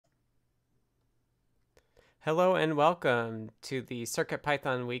Hello and welcome to the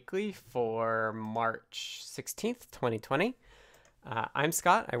CircuitPython Weekly for March 16th, 2020. I'm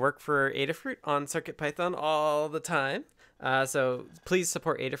Scott. I work for Adafruit on CircuitPython all the time. So please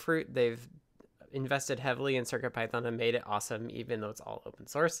support Adafruit. They've invested heavily in CircuitPython and made it awesome, even though it's all open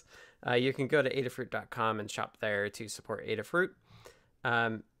source. You can go to adafruit.com and shop there to support Adafruit.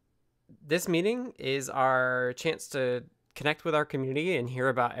 This meeting is our chance to connect with our community and hear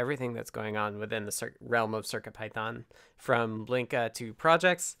about everything that's going on within the realm of CircuitPython, from Blinka to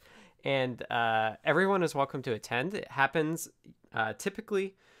projects. And everyone is welcome to attend. It happens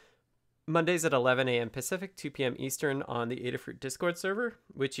typically Mondays at 11 a.m. Pacific, 2 p.m. Eastern on the Adafruit Discord server,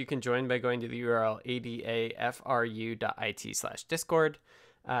 which you can join by going to the URL adafru.it/discord.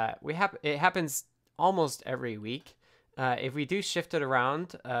 It happens almost every week. If we do shift it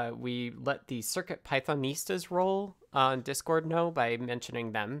around, we let the CircuitPythonistas role on Discord know by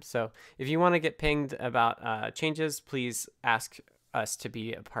mentioning them. So if you want to get pinged about changes, please ask us to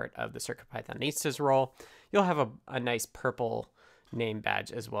be a part of the CircuitPythonistas role. You'll have a nice purple name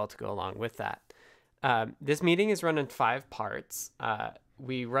badge as well to go along with that. This meeting is run in 5 parts.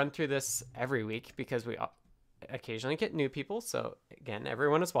 We run through this every week because we occasionally get new people. So again,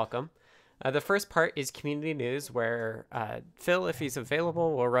 everyone is welcome. The first part is community news, where Phil, if he's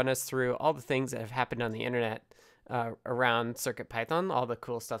available, will run us through all the things that have happened on the internet around CircuitPython, all the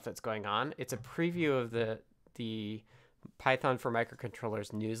cool stuff that's going on. It's a preview of the Python for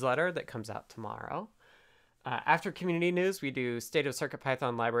Microcontrollers newsletter that comes out tomorrow. After community news, we do State of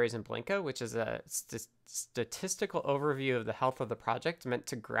CircuitPython Libraries in Blinka, which is a statistical overview of the health of the project, meant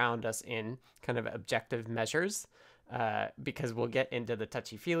to ground us in kind of objective measures. Because we'll get into the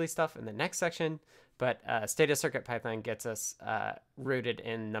touchy-feely stuff in the next section, but State of CircuitPython gets us rooted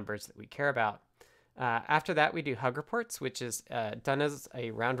in numbers that we care about. After that, we do Hug Reports, which is done as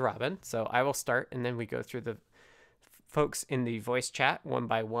a round robin. So I will start, and then we go through the folks in the voice chat one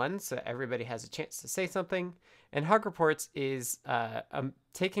by one, so everybody has a chance to say something. And Hug Reports is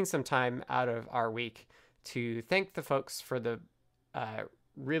taking some time out of our week to thank the folks for the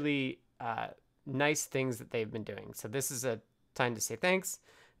really nice things that they've been doing. So this is a time to say thanks.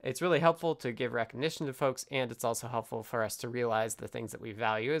 It's really helpful to give recognition to folks, and it's also helpful for us to realize the things that we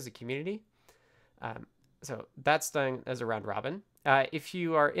value as a community. So that's done as a round robin. If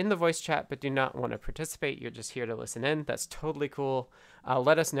you are in the voice chat but do not want to participate, you're just here to listen in, that's totally cool.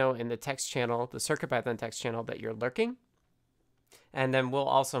 Let us know in the text channel, the CircuitPython text channel, that you're lurking. And then we'll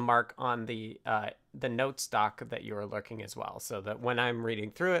also mark on the notes doc that you are lurking as well, so that when I'm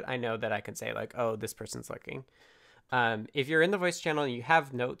reading through it, I know that I can say like, oh, this person's lurking. If you're in the voice channel and you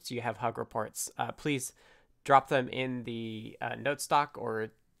have notes, you have Hug Reports, please drop them in the notes doc or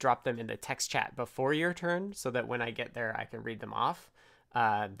drop them in the text chat before your turn, so that when I get there, I can read them off.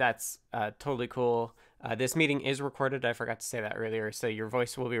 That's totally cool. This meeting is recorded. I forgot to say that earlier. So your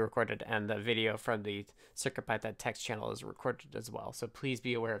voice will be recorded, and the video from the CircuitPython text channel is recorded as well. So please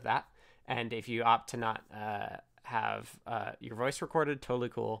be aware of that. And if you opt to not have your voice recorded, totally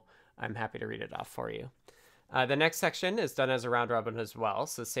cool. I'm happy to read it off for you. The next section is done as a round robin as well.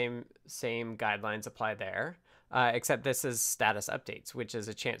 So same guidelines apply there. Except this is status updates, which is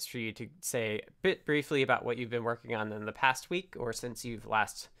a chance for you to say a bit briefly about what you've been working on in the past week or since you've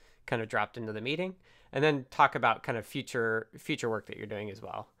last kind of dropped into the meeting, and then talk about kind of future work that you're doing as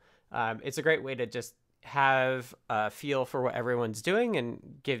well. It's a great way to just have a feel for what everyone's doing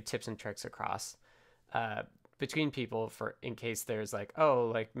and give tips and tricks across between people, for in case there's like, oh,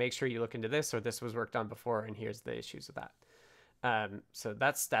 like make sure you look into this, or this was worked on before and here's the issues with that. So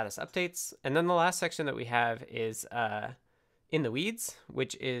that's status updates. And then the last section that we have is In the Weeds,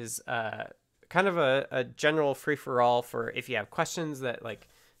 which is kind of a general free-for-all for if you have questions that like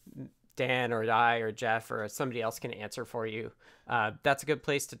Dan or I or Jeff or somebody else can answer for you. That's a good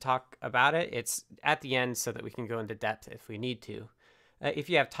place to talk about it. It's at the end so that we can go into depth if we need to. If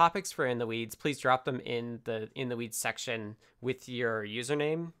you have topics for In the Weeds, please drop them in the In the Weeds section with your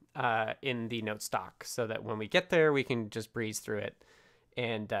username in the notes doc, so that when we get there, we can just breeze through it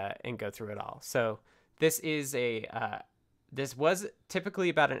and go through it all. So this is this was typically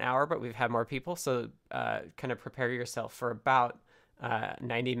about an hour, but we've had more people. So kind of prepare yourself for about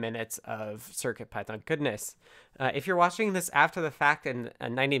 90 minutes of CircuitPython goodness. If you're watching this after the fact and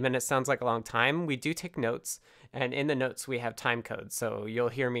 90 minutes sounds like a long time, we do take notes, and in the notes we have time codes. So you'll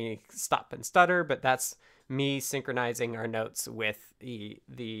hear me stop and stutter, but that's me synchronizing our notes with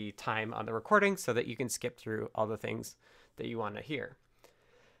the time on the recording so that you can skip through all the things that you want to hear.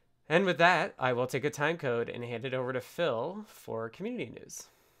 And with that, I will take a time code and hand it over to Phil for community news.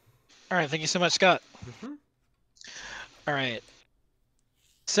 All right, thank you so much, Scott. Mm-hmm. All right.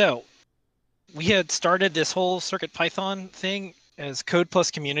 So we had started this whole CircuitPython thing as code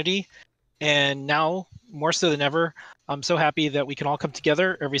plus community, and now more so than ever, I'm so happy that we can all come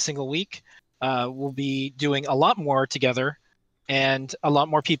together every single week. We'll be doing a lot more together, and a lot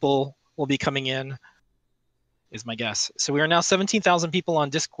more people will be coming in, is my guess. So we are now 17,000 people on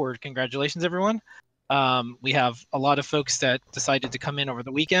Discord. Congratulations, everyone. We have a lot of folks that decided to come in over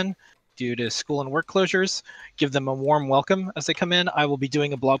the weekend due to school and work closures. Give them a warm welcome as they come in. I will be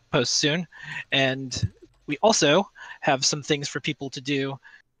doing a blog post soon. And we also have some things for people to do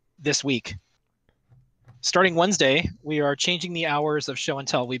this week. Starting Wednesday, we are changing the hours of show and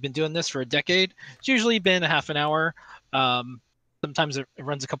tell. We've been doing this for a decade. It's usually been a half an hour. Sometimes it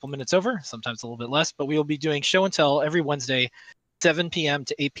runs a couple minutes over, sometimes a little bit less, but we will be doing show and tell every Wednesday, 7 p.m.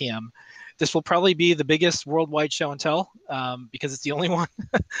 to 8 p.m. This will probably be the biggest worldwide show and tell because it's the only one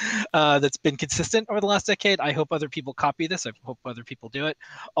that's been consistent over the last decade. I hope other people copy this. I hope other people do it.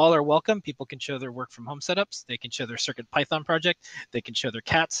 All are welcome. People can show their work from home setups. They can show their CircuitPython project. They can show their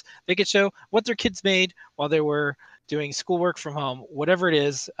cats. They can show what their kids made while they were doing schoolwork from home. Whatever it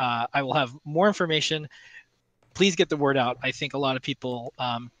is, I will have more information. Please get the word out. I think a lot of people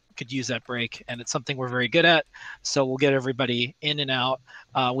could use that break, and it's something we're very good at. So we'll get everybody in and out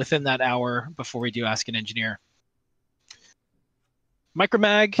within that hour before we do Ask an Engineer.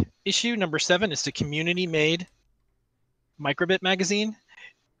 Micromag issue number 7 is the community-made microbit magazine.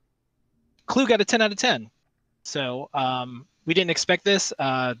 Clue got a 10 out of 10. So we didn't expect this.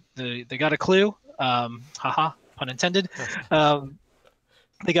 They got a clue. Haha, pun intended.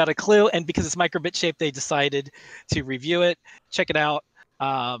 They got a clue, and because it's microbit shaped, they decided to review it. Check it out.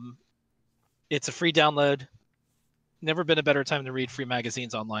 It's a free download. Never been a better time to read free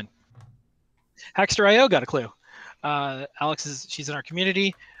magazines online. Hackster.io got a clue. Alex she's in our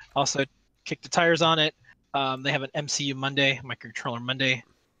community. Also kicked the tires on it. They have an MCU Monday, Microcontroller Monday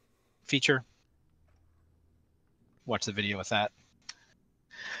feature. Watch the video with that.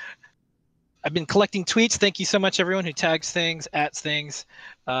 I've been collecting tweets. Thank you so much, everyone who tags things, @s things,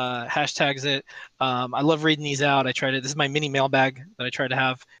 hashtags it. I love reading these out. This is my mini mailbag that I try to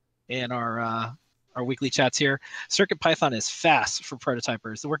have in our weekly chats here. CircuitPython is fast for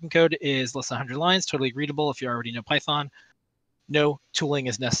prototypers. The working code is less than 100 lines, totally readable if you already know Python. No tooling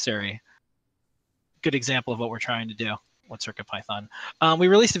is necessary. Good example of what we're trying to do with CircuitPython. We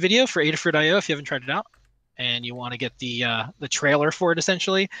released a video for Adafruit.io if you haven't tried it out and you want to get the trailer for it,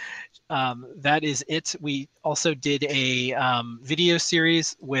 essentially. That is it. We also did a video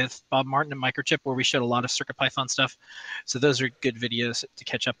series with Bob Martin and Microchip where we showed a lot of CircuitPython stuff. So those are good videos to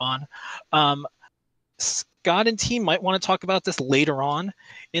catch up on. Scott and team might want to talk about this later on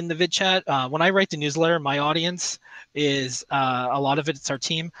in the vid chat. When I write the newsletter, my audience is a lot of it's our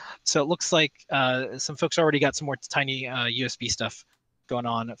team. So it looks like some folks already got some more tiny USB stuff going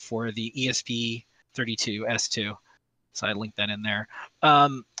on for the ESP32S2. So I linked that in there.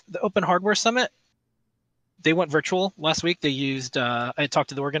 The Open Hardware Summit, they went virtual last week. They used, I talked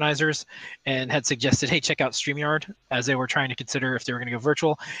to the organizers and had suggested, hey, check out StreamYard as they were trying to consider if they were going to go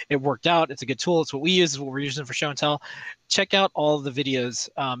virtual. It worked out. It's a good tool. It's what we use. It's what we're using for show and tell. Check out all the videos.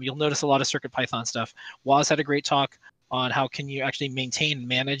 You'll notice a lot of CircuitPython stuff. Woz had a great talk on how can you actually maintain and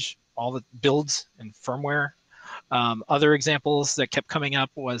manage all the builds and firmware. Other examples that kept coming up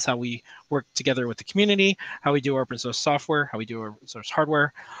was how we work together with the community, how we do open source software, how we do open source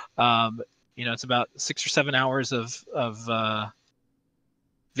hardware. It's about 6 or 7 hours of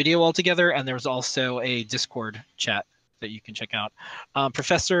video altogether, and there was also a Discord chat that you can check out.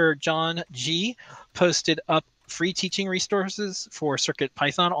 Professor John G posted up free teaching resources for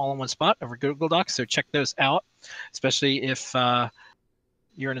CircuitPython all in one spot over Google Docs, so check those out, especially if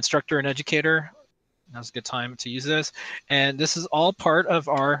you're an instructor and educator. Now's a good time to use this. And this is all part of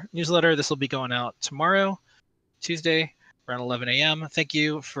our newsletter. This will be going out tomorrow, Tuesday, around 11 a.m. Thank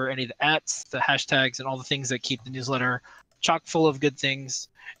you for any of the @s, the hashtags, and all the things that keep the newsletter chock full of good things.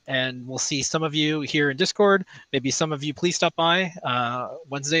 And we'll see some of you here in Discord. Maybe some of you please stop by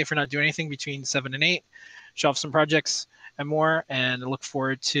Wednesday if you're not doing anything between 7 and 8. Show off some projects and more. And I look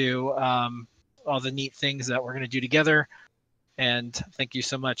forward to all the neat things that we're going to do together. And thank you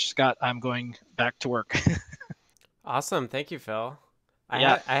so much, Scott. I'm going back to work. Awesome. Thank you, Phil.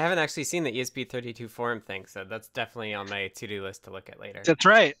 I haven't actually seen the ESP32 forum thing, so that's definitely on my to-do list to look at later. That's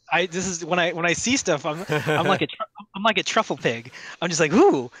right. This is when I see stuff, I'm like a truffle pig. I'm just like,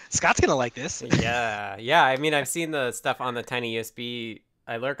 ooh, Scott's gonna like this. Yeah. I mean, I've seen the stuff on the Tiny USB.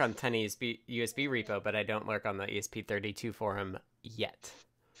 I lurk on Tiny USB repo, but I don't lurk on the ESP32 forum yet.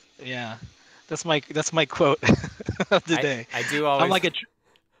 Yeah. That's my quote of the day. I do always.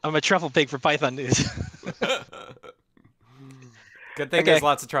 I'm a truffle pig for Python news. Good thing there's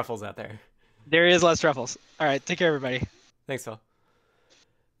lots of truffles out there. There is less truffles. All right, take care, everybody. Thanks, Phil.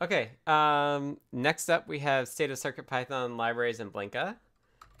 Okay, next up we have State of CircuitPython libraries in Blinka.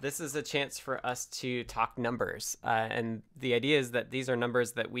 This is a chance for us to talk numbers. And the idea is that these are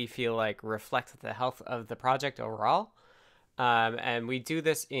numbers that we feel like reflect the health of the project overall. And we do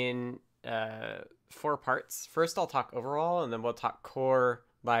this in 4 parts. First, I'll talk overall, and then we'll talk core,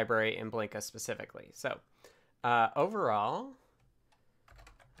 library, and Blinka specifically. So overall,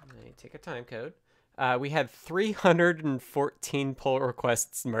 let me take a time code. We had 314 pull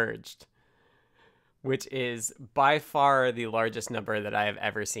requests merged, which is by far the largest number that I have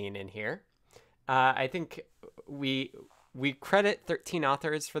ever seen in here. I think we credit 13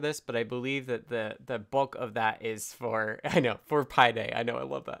 authors for this, but I believe that the bulk of that is for for Pi Day. I know, I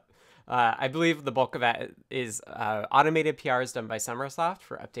love that. I believe the bulk of that is automated PRs done by Summersoft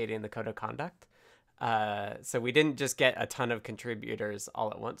for updating the code of conduct. So we didn't just get a ton of contributors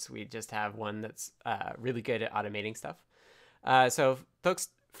all at once. We just have one that's really good at automating stuff. So folks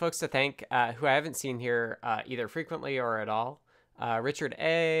to thank who I haven't seen here either frequently or at all. Richard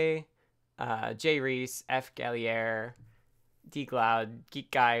A., Jay Reese, F. Gallier, D. Cloud, Geek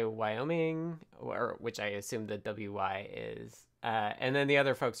Guy Wyoming, or which I assume the WY is. And then the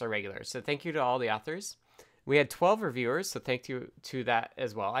other folks are regulars. So thank you to all the authors. We had 12 reviewers, so thank you to that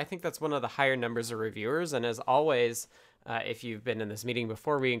as well. I think that's one of the higher numbers of reviewers. And as always, if you've been in this meeting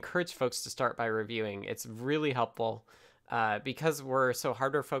before, we encourage folks to start by reviewing. It's really helpful. Because we're so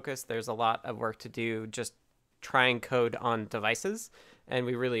hardware focused, there's a lot of work to do just trying code on devices. And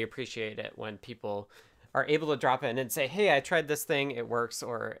we really appreciate it when people are able to drop in and say, hey, I tried this thing, it works,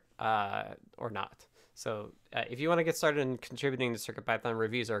 or not. So if you want to get started in contributing to CircuitPython,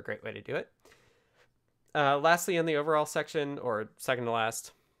 reviews are a great way to do it. Lastly, in the overall section, or second to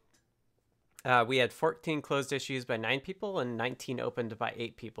last, we had 14 closed issues by 9 people and 19 opened by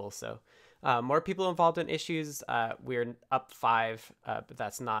 8 people. So more people involved in issues. We're up 5, but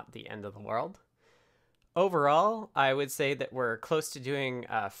that's not the end of the world. Overall, I would say that we're close to doing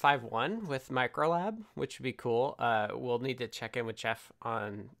 5.1 with Microlab, which would be cool. We'll need to check in with Jeff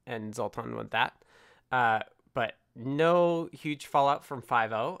and Zoltan with that. But no huge fallout from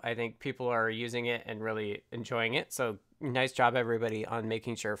 5.0. I think people are using it and really enjoying it. So nice job, everybody, on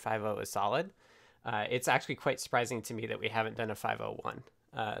making sure 5.0 is solid. It's actually quite surprising to me that we haven't done a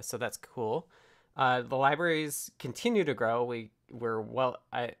 5.01. So that's cool. The libraries continue to grow. We're well,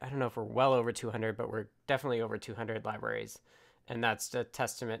 I don't know if we're well over 200, but we're definitely over 200 libraries. And that's a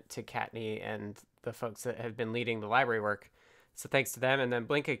testament to Kattni and the folks that have been leading the library work. So thanks to them. And then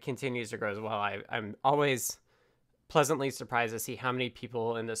Blinka continues to grow as well. I'm always pleasantly surprised to see how many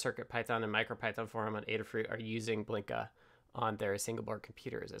people in the CircuitPython and MicroPython forum on Adafruit are using Blinka on their single board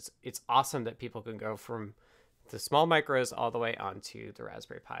computers. It's awesome that people can go from the small micros all the way onto the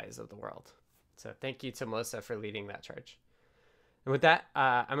Raspberry Pis of the world. So thank you to Melissa for leading that charge. And with that,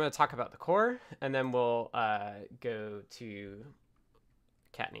 I'm going to talk about the core, and then we'll go to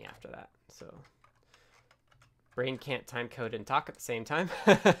Kattni after that. So brain can't time code and talk at the same time.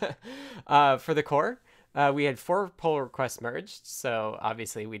 For the core, we had 4 pull requests merged, so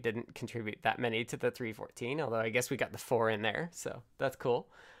obviously we didn't contribute that many to the 314, although I guess we got the 4 in there, so that's cool.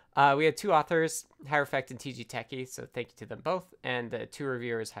 We had 2 authors, Hierophect and TG Techie, so thank you to them both, and 2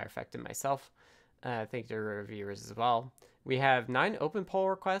 reviewers, Hierophect and myself. Thank you to reviewers as well. We have 9 open pull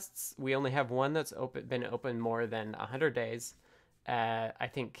requests. We only have 1 that's been open more than 100 days. I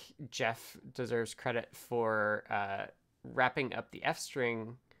think Jeff deserves credit for wrapping up the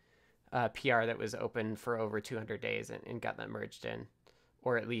F-string PR that was open for over 200 days and got that merged in,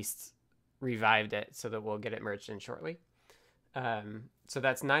 or at least revived it so that we'll get it merged in shortly. So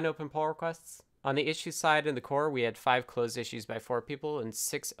that's 9 open pull requests. On the issue side in the core, we had 5 closed issues by 4 people and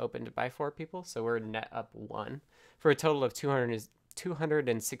 6 opened by 4 people. So we're net up 1 for a total of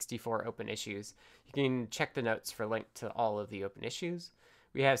 264 open issues. You can check the notes for link to all of the open issues.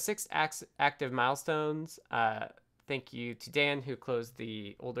 We have 6 active milestones. Thank you to Dan, who closed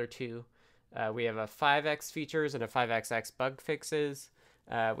the older 2. We have a 5x features and a 5xx bug fixes.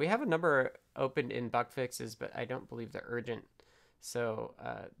 We have a number opened in bug fixes, but I don't believe they're urgent. So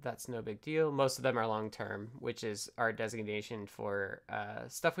that's no big deal. Most of them are long-term, which is our designation for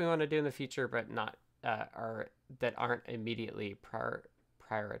stuff we want to do in the future, but not that aren't immediately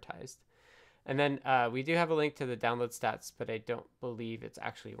prioritized. And then we do have a link to the download stats, but I don't believe it's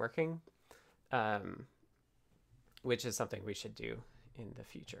actually working, which is something we should do in the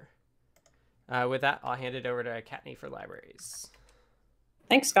future. With that, I'll hand it over to Kattni for libraries.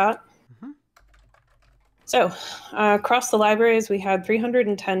 Thanks, Scott. Mm-hmm. So across the libraries, we had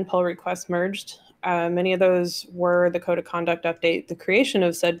 310 pull requests merged. Many of those were the code of conduct update. The creation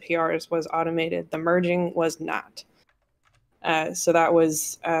of said PRs was automated. The merging was not. So that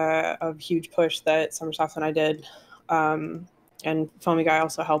was a huge push that Summersoft and I did. And Foamy Guy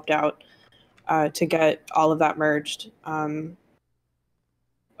also helped out to get all of that merged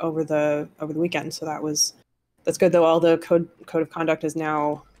over the weekend. So that's good, though. All the code of conduct is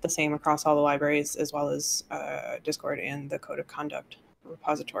now the same across all the libraries, as well as Discord and the code of conduct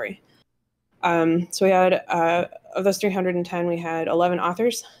repository. So we had, of those 310, we had 11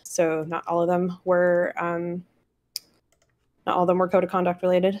 authors. So not all of them were code of conduct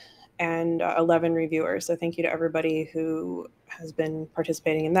related, and 11 reviewers. So thank you to everybody who has been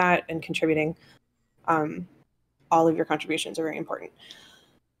participating in that and contributing. All of your contributions are very important.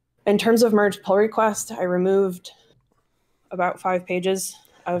 In terms of merged pull request, I removed about 5 pages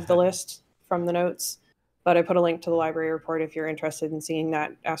of the list from the notes, but I put a link to the library report if you're interested in seeing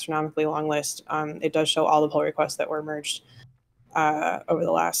that astronomically long list. It does show all the pull requests that were merged over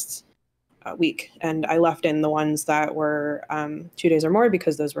the last week, and I left in the ones that were 2 days or more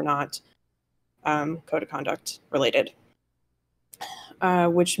because those were not code of conduct related,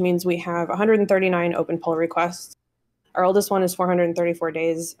 which means we have 139 open pull requests. Our oldest one is 434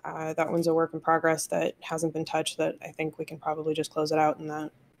 days. That one's a work in progress that hasn't been touched, that I think we can probably just close it out and the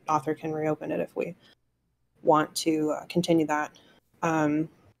author can reopen it if we want to continue that. But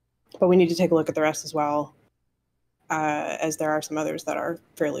we need to take a look at the rest as well, as there are some others that are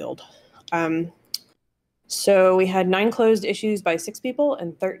fairly old. So we had 9 closed issues by 6 people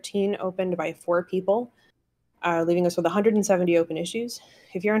and 13 opened by 4 people, leaving us with 170 open issues.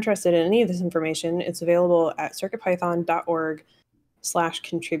 If you're interested in any of this information, it's available at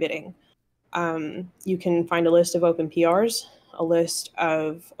circuitpython.org/contributing. You can find a list of open PRs, a list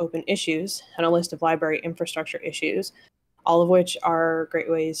of open issues, and a list of library infrastructure issues, all of which are great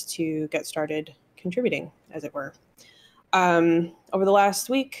ways to get started contributing, as it were. Over the last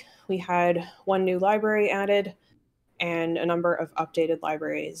week, we had 1 new library added and a number of updated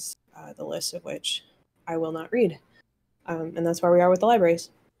libraries, the list of which I will not read. And that's where we are with the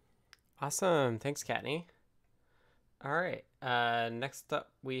libraries. Awesome. Thanks, Katney. All right. Next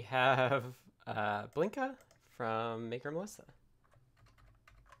up, we have Blinka from Maker Melissa.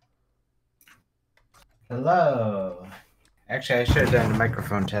 Hello. Actually, I should have done a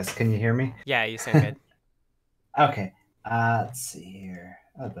microphone test. Can you hear me? Yeah, you sound good. Okay. Let's see here.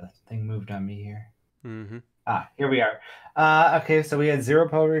 Oh, the thing moved on me here. Mm-hmm. Here we are. Okay, so we had 0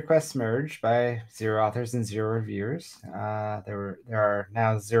 pull requests merged by 0 authors and 0 reviewers. There are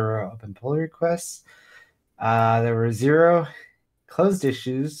now 0 open pull requests. There were 0 closed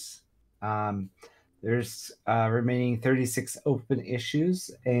issues. There's remaining 36 open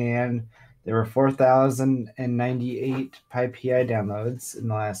issues, and there were 4,098 PyPI downloads in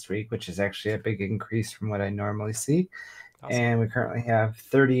the last week, which is actually a big increase from what I normally see. Awesome. And we currently have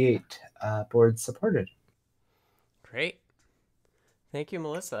 38 boards supported. Great. Thank you,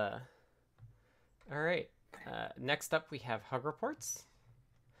 Melissa. All right. Next up, we have Hug Reports.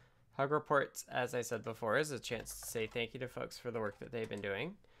 Hug Reports, as I said before, is a chance to say thank you to folks for the work that they've been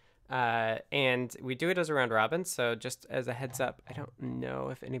doing. And we do it as a round robin, so just as a heads up, I don't know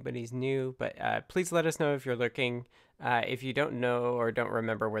if anybody's new, but please let us know if you're looking. If you don't know or don't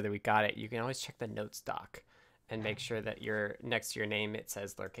remember whether we got it, you can always check the notes doc and make sure that next to your name it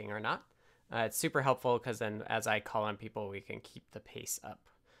says lurking or not. It's super helpful because then as I call on people, we can keep the pace up,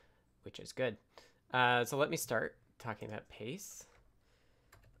 which is good. So let me start talking about pace.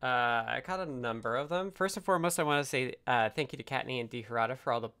 I caught a number of them. First and foremost, I want to say thank you to Katney and D. Harada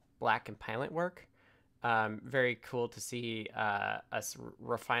for all the Black and Pilot work. Very cool to see us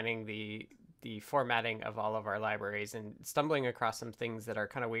refining the formatting of all of our libraries and stumbling across some things that are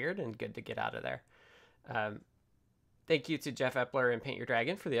kind of weird and good to get out of there. Thank you to Jeff Epler and Paint Your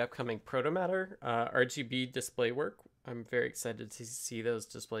Dragon for the upcoming Protomatter RGB display work. I'm very excited to see those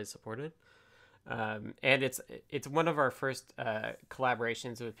displays supported. And it's one of our first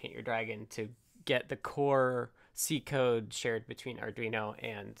collaborations with Paint Your Dragon to get the core C code shared between Arduino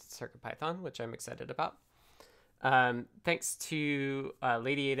and CircuitPython, which I'm excited about. Thanks to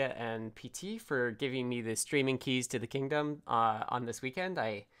Lady Ada and PT for giving me the streaming keys to the kingdom on this weekend.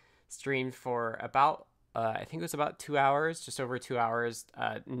 I streamed for about, I think it was about 2 hours, just over 2 hours,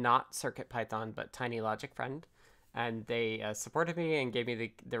 not CircuitPython, but Tiny Logic Friend. And they supported me and gave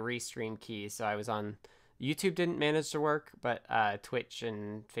me the restream key. So I was on YouTube, didn't manage to work, but Twitch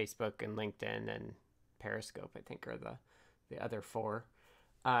and Facebook and LinkedIn and Periscope, I think, are the other 4.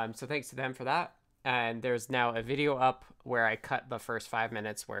 So thanks to them for that. And there's now a video up where I cut the first 5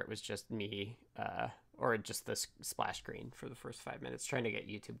 minutes where it was just me or just the splash screen for the first 5 minutes, trying to get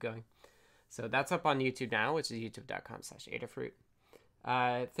YouTube going. So that's up on YouTube now, which is youtube.com/Adafruit.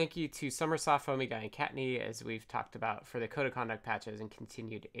 Thank you to Summersoft, Foamy Guy, and Katney, as we've talked about, for the code of conduct patches and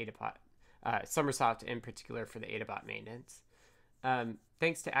continued Adabot, Summersoft in particular for the Adabot maintenance.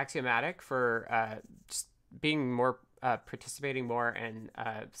 Thanks to Axiomatic for just being more, participating more, and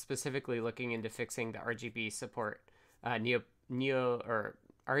specifically looking into fixing the RGB support, or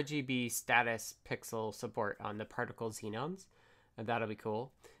RGB status pixel support on the particle xenons. And that'll be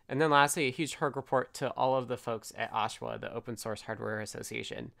cool. And then lastly, a huge hug report to all of the folks at OSHWA, the Open Source Hardware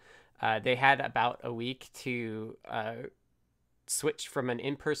Association. They had about a week to switch from an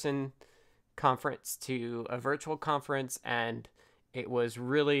in-person conference to a virtual conference, and it was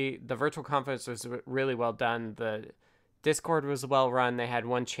really, the virtual conference was really well done. The Discord was well run. They had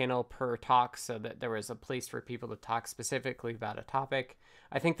one channel per talk so that there was a place for people to talk specifically about a topic.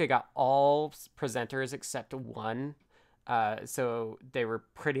 I think they got all presenters except one. So they were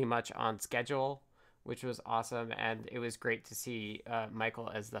pretty much on schedule, which was awesome. And it was great to see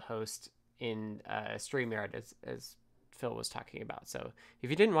Michael as the host in StreamYard, as Phil was talking about. So if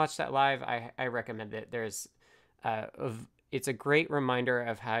you didn't watch that live, I recommend it. There's it's a great reminder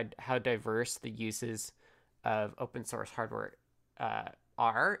of how diverse the uses of open source hardware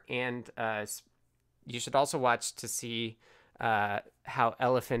are. And you should also watch to see how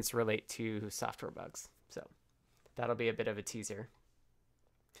elephants relate to software bugs. So that'll be a bit of a teaser.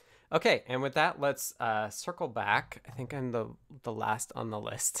 Okay, and with that, let's circle back. I think I'm the last on the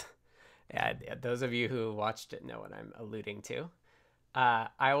list. Yeah, those of you who watched it know what I'm alluding to.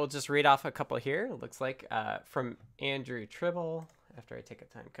 I will just read off a couple here. It looks like from Andrew Tribble, after I take a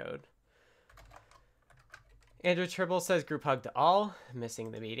time code. Andrew Tribble says, group hug to all,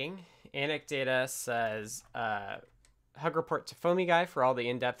 missing the meeting. Anecdata says, hug report to Foamy Guy for all the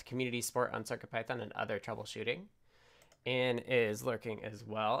in-depth community support on CircuitPython and other troubleshooting. Anne is lurking as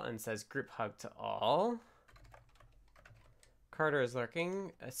well and says, group hug to all. Carter is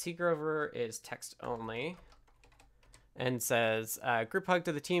lurking. Seagrover is text only and says, group hug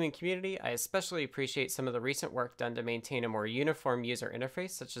to the team and community. I especially appreciate some of the recent work done to maintain a more uniform user interface,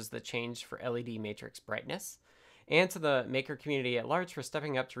 such as the change for LED matrix brightness, and to the maker community at large for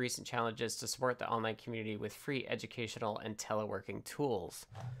stepping up to recent challenges to support the online community with free educational and teleworking tools.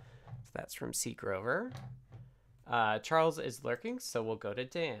 So that's from Seagrover. Charles is lurking, so we'll go to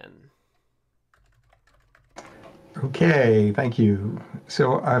Dan. Okay, thank you.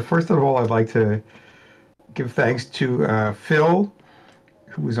 So first of all, I'd like to give thanks to Phil,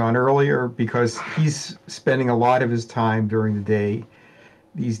 who was on earlier, because he's spending a lot of his time during the day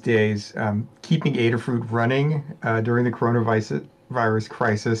these days keeping Adafruit running during the coronavirus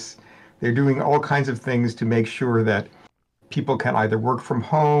crisis. They're doing all kinds of things to make sure that people can either work from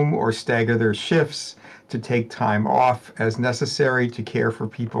home or stagger their shifts to take time off as necessary to care for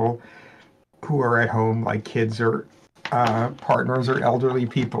people who are at home, like kids or partners or elderly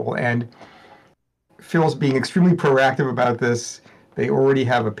people. And Phil's being extremely proactive about this. They already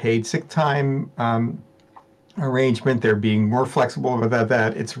have a paid sick time arrangement. They're being more flexible about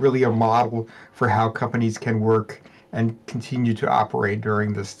that. It's really a model for how companies can work and continue to operate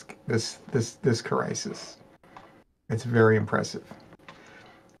during this crisis. It's very impressive.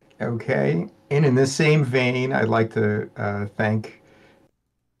 Okay, and in this same vein, I'd like to thank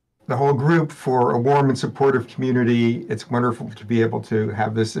the whole group for a warm and supportive community. It's wonderful to be able to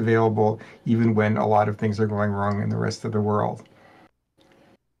have this available even when a lot of things are going wrong in the rest of the world.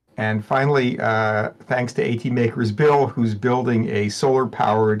 And finally, thanks to AT Makers Bill, who's building a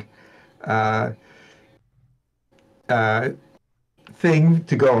solar-powered thing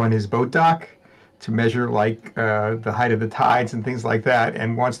to go on his boat dock to measure like the height of the tides and things like that,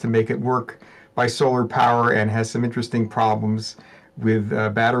 and wants to make it work by solar power, and has some interesting problems with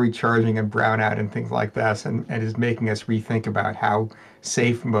battery charging and brownout and things like that, and is making us rethink about how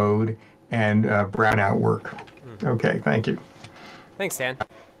safe mode and brownout work. Okay, thank you. Thanks, Dan.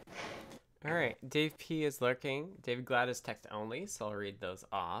 All right, Dave P is lurking. David Glad is text only, so I'll read those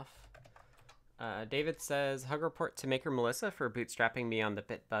off. David says, hug report to Maker Melissa for bootstrapping me on the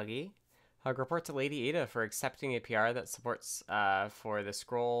Bit Buggy. Hug report to Lady Ada for accepting a PR that supports for the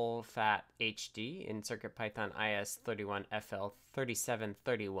scroll fat HD in CircuitPython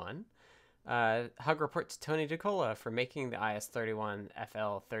IS31FL3731. Hug report to Tony DeCola for making the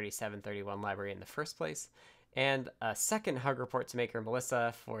IS31FL3731 library in the first place. And a second hug report to Maker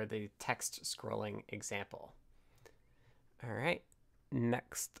Melissa for the text scrolling example. All right,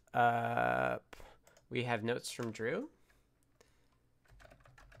 next up, we have notes from Drew.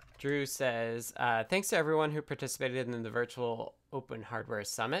 Drew says, thanks to everyone who participated in the virtual Open Hardware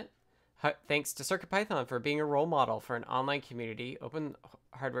Summit. Thanks to CircuitPython for being a role model for an online community. Open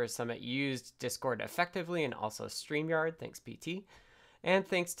Hardware Summit used Discord effectively and also StreamYard. Thanks, PT. And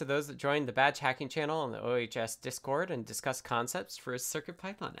thanks to those that joined the Badge Hacking channel on the OHS Discord and discussed concepts for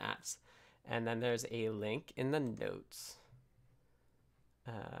CircuitPython apps. And then there's a link in the notes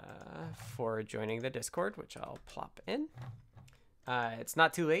for joining the Discord, which I'll plop in. It's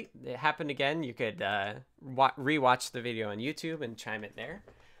not too late. It happened again. You could re-watch the video on YouTube and chime in there,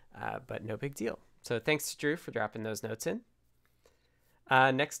 but no big deal. So thanks to Drew for dropping those notes in.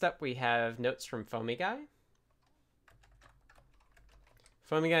 Next up, we have notes from Foamy Guy.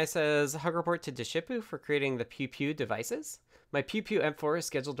 Foamy Guy says, hug report to Deshipu for creating the Pew Pew devices. My Pew Pew M4 is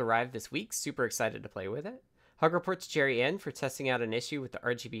scheduled to arrive this week. Super excited to play with it. Hug report to Jerry N for testing out an issue with the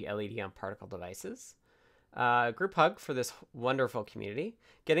RGB LED on particle devices. Group hug for this wonderful community.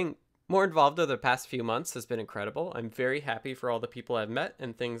 Getting more involved over the past few months has been incredible. I'm very happy for all the people I've met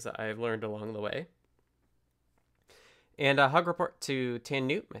and things that I've learned along the way. And a hug report to Tan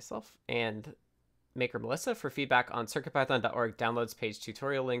Newt, myself, and Maker Melissa for feedback on CircuitPython.org downloads page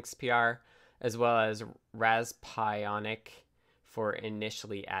tutorial links PR, as well as Raspyonic for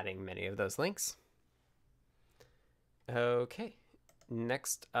initially adding many of those links. Okay,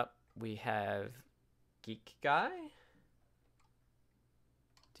 next up we have Geek Guy.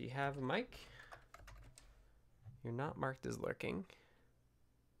 Do you have a mic? You're not marked as lurking.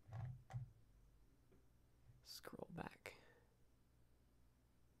 Scroll back.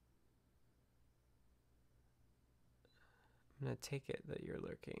 I'm gonna take it that you're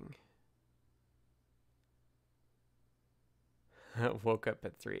lurking. Woke up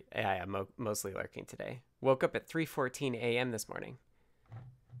at 3. Yeah, mostly lurking today. Woke up at 3:14 a.m. this morning.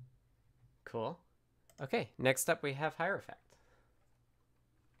 Cool. Okay, next up we have Hierophect.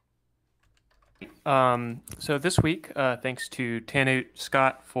 So this week, thanks to Tanut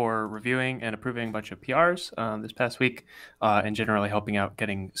Scott for reviewing and approving a bunch of PRs this past week, and generally helping out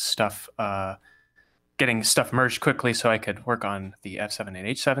getting stuff merged quickly so I could work on the F7 and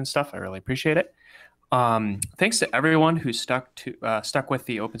H7 stuff. I really appreciate it. Thanks to everyone who stuck with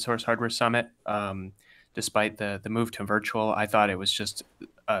the Open Source Hardware Summit. Despite the move to virtual, I thought it was just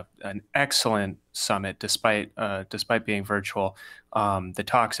an excellent summit despite being virtual. The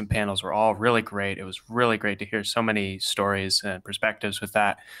talks and panels were all really great. It was really great to hear so many stories and perspectives with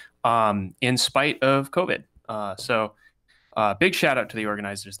that, in spite of COVID. So big shout out to the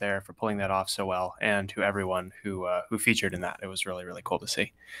organizers there for pulling that off so well, and to everyone who featured in that. It was really, really cool to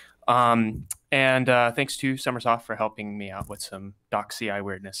see. And thanks to Summersoft for helping me out with some doc CI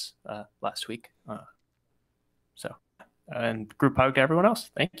weirdness last week. And group hug to everyone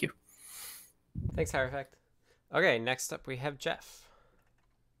else. Thank you. Thanks, Hierophect. Okay, next up we have Jeff.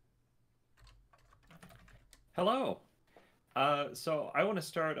 Hello. So I want to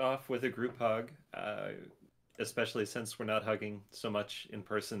start off with a group hug, especially since we're not hugging so much in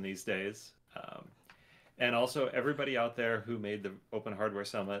person these days. And also everybody out there who made the Open Hardware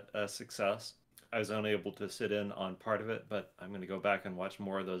Summit a success. I was only able to sit in on part of it, but I'm going to go back and watch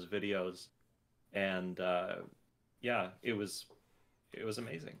more of those videos. And yeah, it was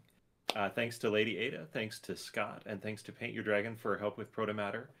amazing. Thanks to Lady Ada, thanks to Scott, and thanks to Paint Your Dragon for help with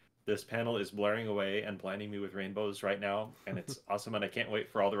Protomatter. This panel is blaring away and blinding me with rainbows right now, and it's awesome, and I can't wait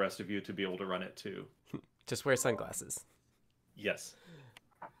for all the rest of you to be able to run it too. Just wear sunglasses. Yes.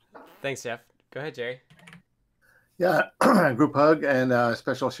 Thanks, Jeff. Go ahead, Jerry. Yeah, group hug, and a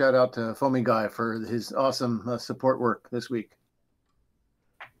special shout out to Foamy Guy for his awesome support work this week.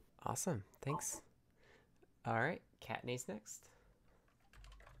 Awesome. Thanks. All right. Katney's next.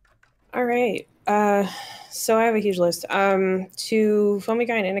 All right. So I have a huge list. To Foamy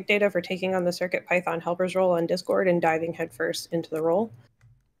Guy and Anecdata for taking on the CircuitPython helpers role on Discord and diving headfirst into the role.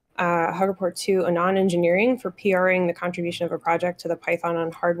 Hug report to Anon Engineering for PRing the contribution of a project to the Python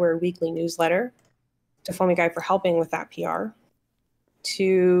on Hardware weekly newsletter. To Foamy Guy for helping with that PR.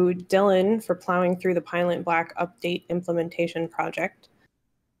 To Dylan for plowing through the Pilot Black update implementation project.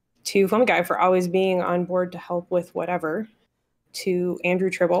 To Foamy Guy for always being on board to help with whatever. To Andrew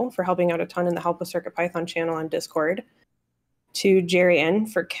Tribble for helping out a ton in the Help with CircuitPython channel on Discord. To Jerry N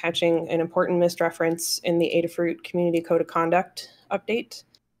for catching an important misreference in the Adafruit Community Code of Conduct update.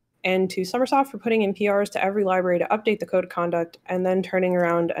 And to Summersoft for putting in PRs to every library to update the code of conduct and then turning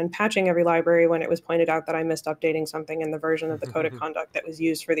around and patching every library when it was pointed out that I missed updating something in the version of the code of conduct that was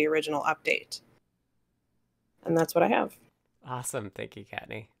used for the original update. And that's what I have. Awesome. Thank you,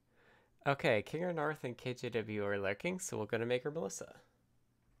 Katney. Okay, Kinger North and KJW are lurking, so we'll go to Maker Melissa.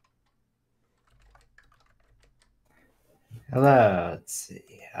 Hello, let's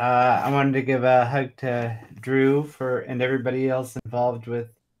see. I wanted to give a hug to Drew and everybody else involved with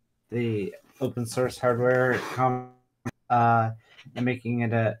the open source hardware. and making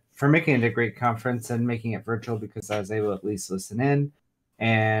it a great conference and making it virtual because I was able to at least listen in,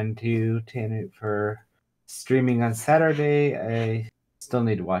 and to Tanu for streaming on Saturday. I still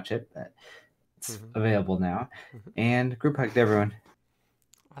need to watch it, but it's available now. And group hug to everyone.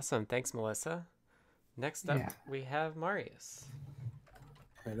 Awesome. Thanks, Melissa. Next up, we have Marius.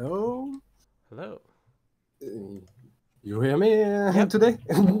 Hello. Hello. You hear me today?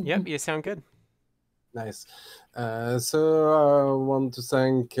 Yep, you sound good. Nice. So I want to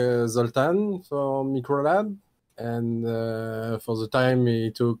thank Zoltan for Microlab and for the time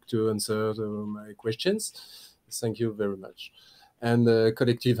he took to answer my questions. Thank you very much. And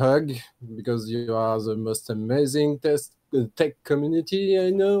collective hug, because you are the most amazing tech community I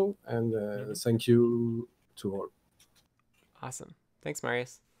know. And thank you to all. Awesome. Thanks,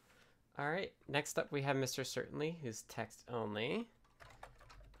 Marius. All right. Next up, we have Mr. Certainly, who's text only.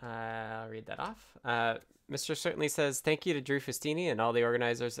 I'll read that off. Mr. Certainly says, thank you to Drew Festini and all the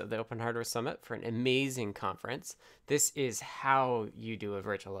organizers of the Open Hardware Summit for an amazing conference. This is how you do a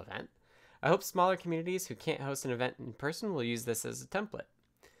virtual event. I hope smaller communities who can't host an event in person will use this as a template.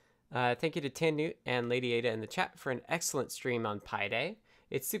 Thank you to Tan Newt and Lady Ada in the chat for an excellent stream on Pi Day.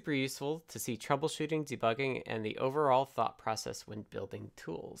 It's super useful to see troubleshooting, debugging, and the overall thought process when building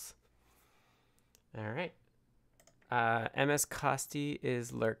tools. All right. MS Costi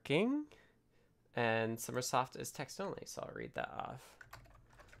is lurking, and Summersoft is text only, so I'll read that off.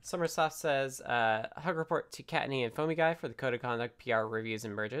 Summersoft says, hug report to Kattni and Foamy Guy for the Code of Conduct PR reviews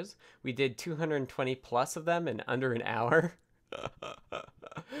and merges. We did 220 plus of them in under an hour.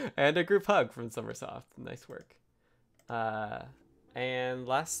 And a group hug from Summersoft. Nice work. And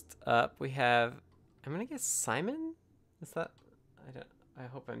last up we have, I'm gonna guess Simon? Is that, I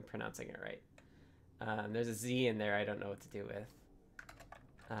hope I'm pronouncing it right. There's a Z in there I don't know what to do with.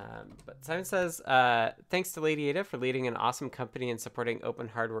 But Simon says, thanks to Lady Ada for leading an awesome company and supporting open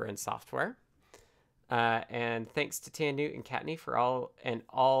hardware and software. And thanks to Tan Newt and Kattni for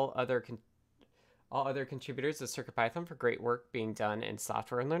all other contributors to CircuitPython for great work being done in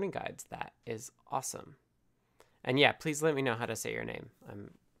software and learning guides. That is awesome. And yeah, please let me know how to say your name.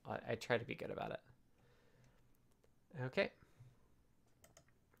 I try to be good about it. Okay.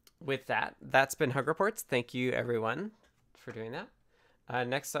 With that, that's been Hug Reports. Thank you, everyone, for doing that.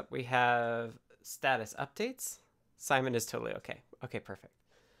 Next up, we have status updates. Simon is totally okay. Okay, perfect.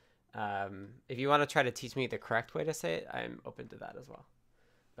 If you want to try to teach me the correct way to say it, I'm open to that as well.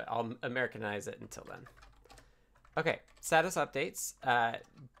 But I'll Americanize it until then. Okay, status updates.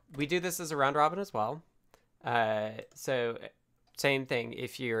 We do this as a round robin as well. So same thing.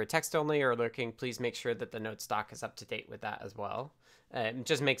 If you're text only or lurking, please make sure that the notes doc is up to date with that as well. It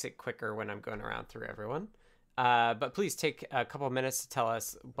just makes it quicker when I'm going around through everyone. But please take a couple of minutes to tell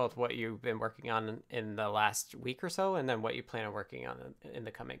us both what you've been working on in the last week or so, and then what you plan on working on in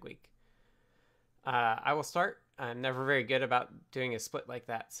the coming week. I will start. I'm never very good about doing a split like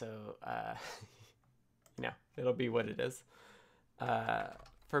that, so you know, it'll be what it is.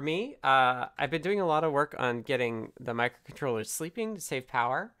 For me, I've been doing a lot of work on getting the microcontrollers sleeping to save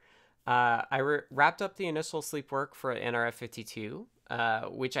power. I wrapped up the initial sleep work for NRF52,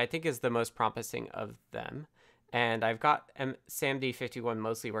 which I think is the most promising of them. And I've got SAMD51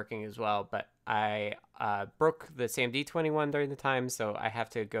 mostly working as well, but I broke the SAMD21 during the time, so I have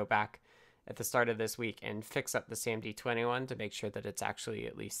to go back at the start of this week and fix up the SAMD21 to make sure that it's actually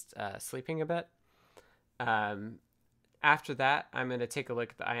at least sleeping a bit. After that, I'm going to take a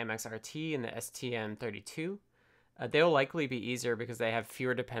look at the IMX-RT and the STM32. They'll likely be easier because they have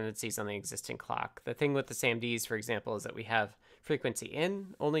fewer dependencies on the existing clock. The thing with the SAMDs, for example, is that we have frequency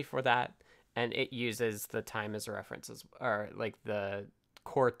in only for that, and it uses the time as a reference, or like the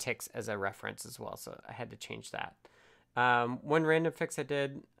core ticks as a reference as well, so I had to change that. One random fix I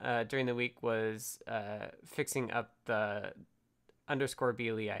did during the week was fixing up the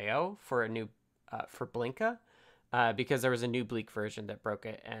 _BLEIO for a new for Blinka, because there was a new Bleak version that broke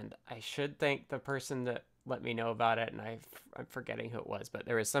it, and I should thank the person that let me know about it, and I'm forgetting who it was, but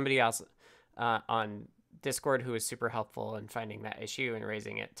there was somebody else on Discord who was super helpful in finding that issue and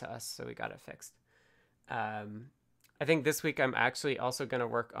raising it to us, so we got it fixed. I think this week I'm actually also going to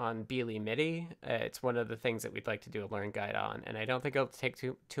work on BLE MIDI. It's one of the things that we'd like to do a learn guide on, and I don't think it'll take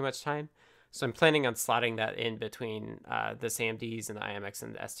too much time, so I'm planning on slotting that in between the SAMDs and the IMX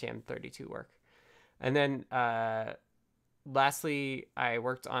and the STM32 work. And then lastly, I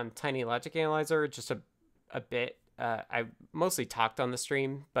worked on Tiny Logic Analyzer just a bit. I mostly talked on the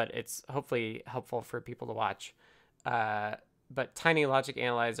stream, but it's hopefully helpful for people to watch. But Tiny Logic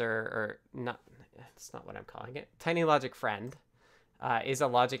Analyzer, or not, that's not what I'm calling it. Tiny Logic Friend is a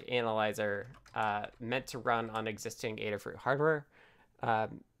logic analyzer meant to run on existing Adafruit hardware.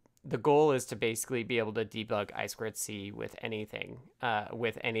 The goal is to basically be able to debug I2C with anything,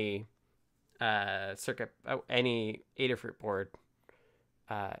 with any any Adafruit board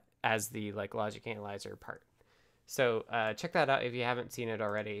as the like logic analyzer part. So check that out if you haven't seen it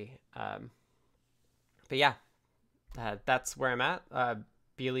already. But yeah, that's where I'm at.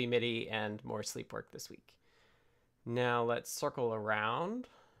 BLE MIDI and more sleep work this week. Now let's circle around.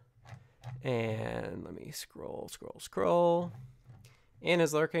 And let me scroll.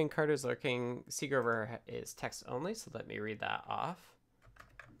 Anna's lurking, Carter's lurking, Seagrover is text only, so let me read that off.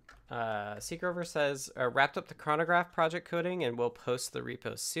 Seagrover says, wrapped up the chronograph project coding and will post the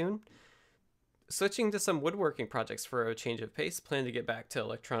repo soon. Switching to some woodworking projects for a change of pace, plan to get back to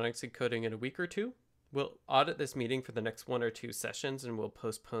electronics and coding in a week or two. We'll audit this meeting for the next 1 or 2 sessions and we'll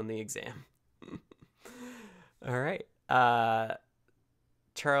postpone the exam. All right.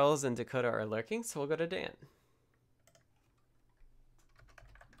 Charles and Dakota are lurking, so we'll go to Dan.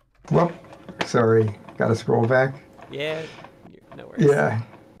 Well, sorry, gotta scroll back. Yeah, no worries. Yeah.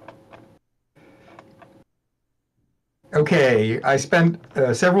 Okay, I spent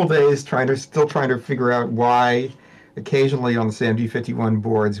several days still trying to figure out why occasionally on the SAMD51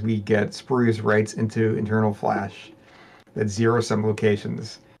 boards we get spurious writes into internal flash at zero-sum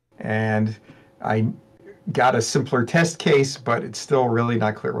locations. And I got a simpler test case, but it's still really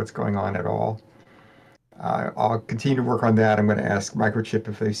not clear what's going on at all. I'll continue to work on that. I'm going to ask Microchip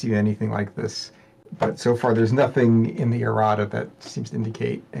if they've seen anything like this. But so far, there's nothing in the errata that seems to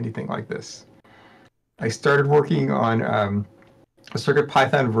indicate anything like this. I started working on a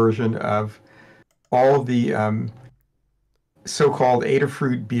CircuitPython version of all the so-called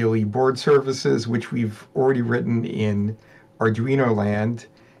Adafruit BLE board services, which we've already written in Arduino land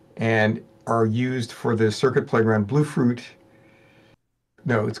and are used for the Circuit Playground Bluefruit.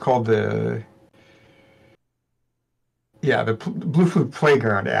 No, it's called the Bluefruit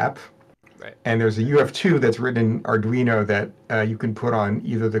Playground app. Right. And there's a UF2 that's written in Arduino that you can put on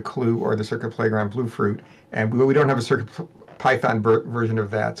either the Clue or the Circuit Playground Bluefruit. And we don't have a CircuitPython version of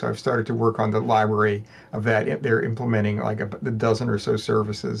that, so I've started to work on the library of that. They're implementing like a dozen or so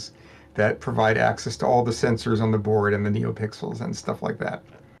services that provide access to all the sensors on the board and the NeoPixels and stuff like that.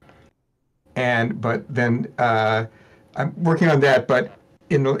 But then I'm working on that, but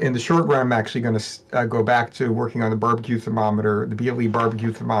in the short run, I'm actually going to go back to working on the barbecue thermometer, the BLE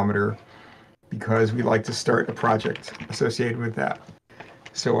barbecue thermometer, because we'd like to start a project associated with that.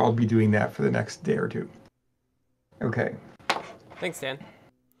 So I'll be doing that for the next day or two. Okay. Thanks, Dan.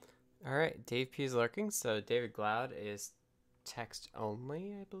 All right, Dave P is lurking, so David Glaude is text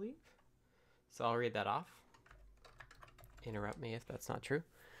only, I believe. So I'll read that off. Interrupt me if that's not true.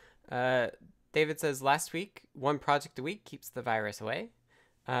 David says, last week, 1 project a week keeps the virus away.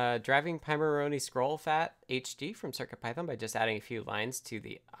 Driving Pomeroni scroll fat HD from CircuitPython by just adding a few lines to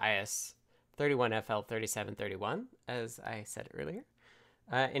the IS31FL3731, as I said earlier.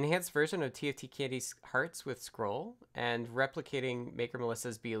 Enhanced version of TFT Candy's Hearts with scroll, and replicating Maker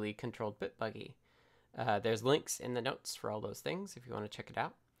Melissa's BLE controlled bit buggy. There's links in the notes for all those things if you want to check it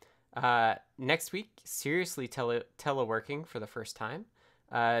out. Next week, seriously teleworking for the first time.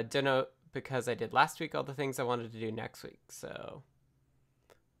 Don't know, because I did last week all the things I wanted to do next week, so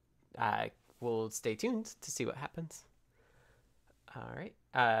we'll stay tuned to see what happens. All right.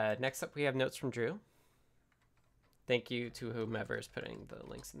 Next up, we have notes from Drew. Thank you to whomever is putting the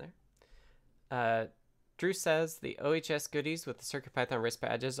links in there. Drew says the OHS goodies with the CircuitPython wrist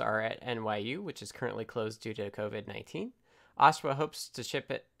badges are at NYU, which is currently closed due to COVID-19. OSHWA hopes to ship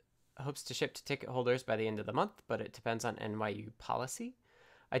to ticket holders by the end of the month, but it depends on NYU policy.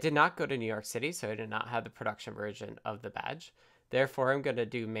 I did not go to New York City, so I did not have the production version of the badge. Therefore, I'm going to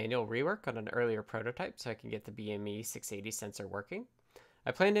do manual rework on an earlier prototype so I can get the BME 680 sensor working.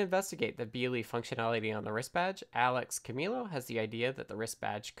 I plan to investigate the BLE functionality on the wrist badge. Alex Camilo has the idea that the wrist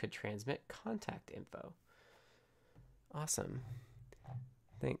badge could transmit contact info. Awesome.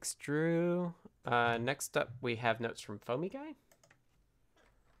 Thanks, Drew. Next up, we have notes from Foamy Guy.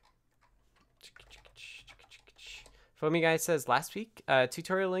 Foamy Guy says, last week,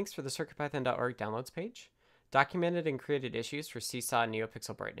 tutorial links for the CircuitPython.org downloads page. Documented and created issues for Seesaw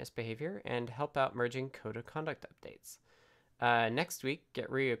NeoPixel brightness behavior, and help out merging code of conduct updates. Next week, get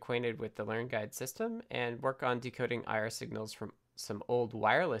reacquainted with the Learn Guide system and work on decoding IR signals from some old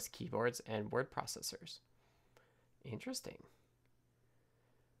wireless keyboards and word processors. Interesting.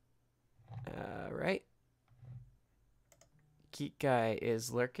 All right. Geek Guy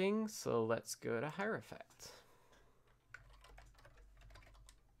is lurking, so let's go to Hierophect.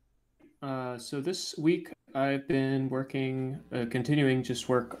 So this week I've been working, continuing just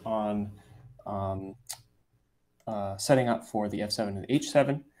work on setting up for the F7 and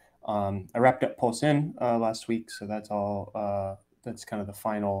H7. I wrapped up Pulse In last week, so that's all. That's kind of the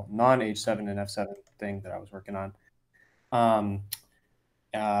final non-H7 and F7 thing that I was working on.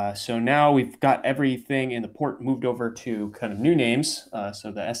 So now we've got everything in the port moved over to kind of new names.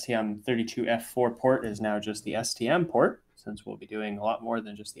 So the STM32F4 port is now just the STM port, since we'll be doing a lot more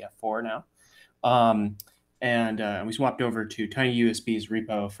than just the F4 now. And we swapped over to TinyUSB's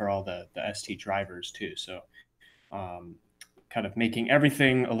repo for all the ST drivers too. So kind of making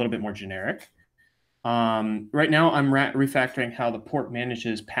everything a little bit more generic. Right now, I'm refactoring how the port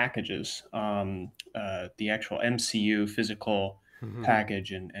manages packages, the actual MCU physical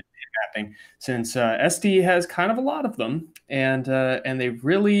package and mapping, since SD has kind of a lot of them, and they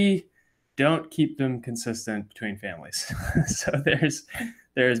really don't keep them consistent between families. So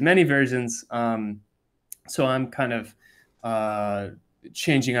there's many versions. So I'm kind of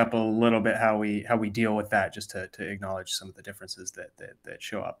changing up a little bit how we deal with that, just to acknowledge some of the differences that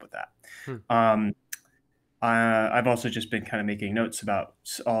show up with that. I've also just been kind of making notes about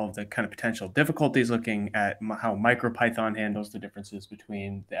all of the kind of potential difficulties, looking at how MicroPython handles the differences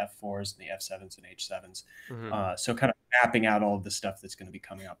between the F4s and the F7s and H7s. So kind of mapping out all of the stuff that's going to be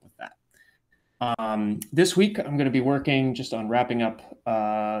coming up with that. This week, I'm going to be working just on wrapping up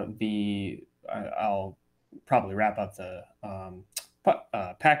I'll probably wrap up the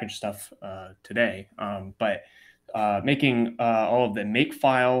package stuff today, but making all of the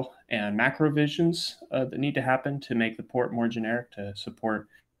makefile and macrovisions that need to happen to make the port more generic, to support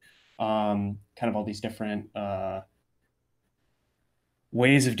kind of all these different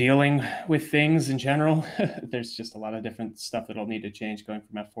ways of dealing with things in general. There's just a lot of different stuff that'll need to change going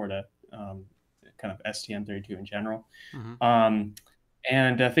from F4 to kind of STM32 in general. And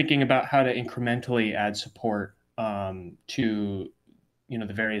thinking about how to incrementally add support to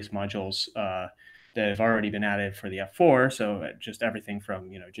the various modules that have already been added for the F4. So just everything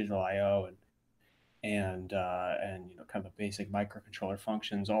from digital I/O and kind of basic microcontroller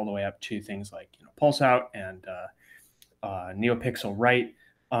functions, all the way up to things like pulse out and NeoPixel write.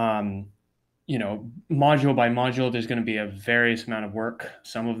 Module by module, there's going to be a various amount of work.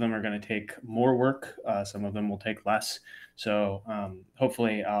 Some of them are going to take more work. Some of them will take less. So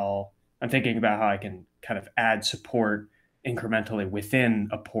hopefully I'm thinking about how I can kind of add support incrementally within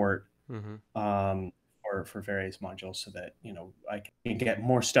a port for various modules, so that I can get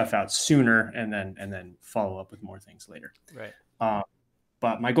more stuff out sooner and then follow up with more things later. Right.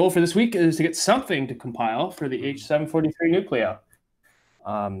 But my goal for this week is to get something to compile for the H743 Nucleo,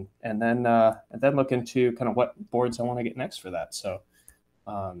 and then look into kind of what boards I want to get next for that. So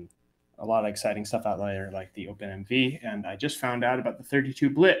a lot of exciting stuff out there, like the OpenMV, and I just found out about the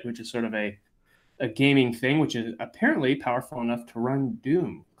 32-bit, which is sort of a gaming thing, which is apparently powerful enough to run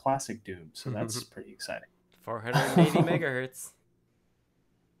Doom, classic Doom. So that's pretty exciting. 480 megahertz.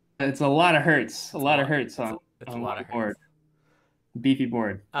 It's a lot of hertz. A lot of hertz on one board. Beefy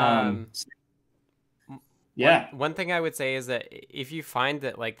board. Yeah. One thing I would say is that if you find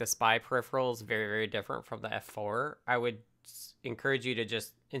that like the SPI peripheral is very, very different from the F4, I would encourage you to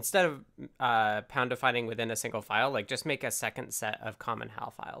just, instead of pound defining within a single file, like just make a second set of common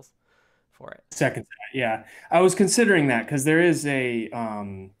HAL files for it. Second set, yeah. I was considering that, because there is a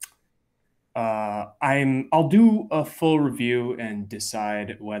I'll do a full review and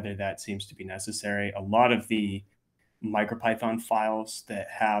decide whether that seems to be necessary. A lot of the MicroPython files that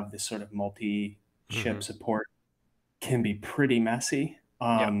have this sort of multi-chip support can be pretty messy.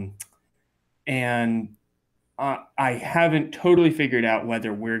 And I haven't totally figured out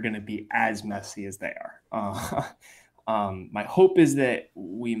whether we're going to be as messy as they are. My hope is that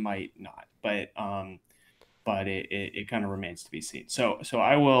we might not, but it kind of remains to be seen. So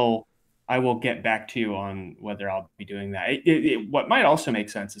I will get back to you on whether I'll be doing that. What might also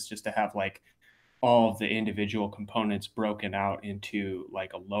make sense is just to have like all of the individual components broken out into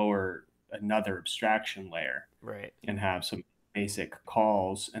like another abstraction layer, right? And have some basic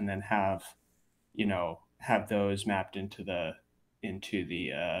calls, and then have those mapped into the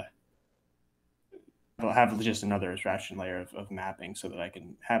I'll have just another abstraction layer of mapping, so that I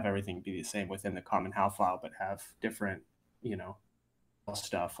can have everything be the same within the common HAL file, but have different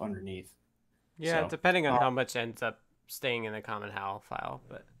stuff underneath. Yeah, so, depending on how much ends up staying in the common HAL file.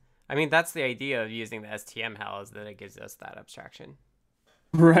 But I mean, that's the idea of using the STM HAL, is that it gives us that abstraction.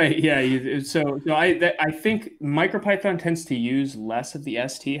 Right. Yeah. So I think MicroPython tends to use less of the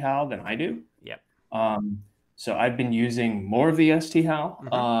ST HAL than I do. Yep. So I've been using more of the ST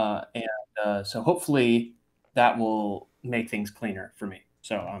HAL, and so hopefully that will make things cleaner for me.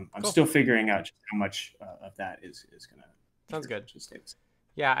 So I'm still figuring out just how much of that is going to. Sounds good.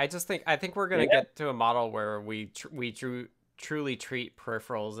 Yeah, I think we're gonna get to a model where we truly treat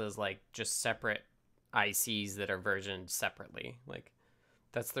peripherals as like just separate ICs that are versioned separately. Like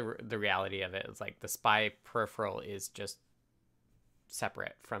that's the reality of it. It's like the SPI peripheral is just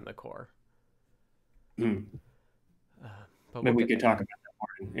separate from the core. Mm. But Maybe we could talk about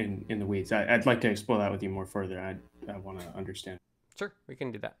that more in the weeds. I'd like to explore that with you more further. I want to understand. Sure, we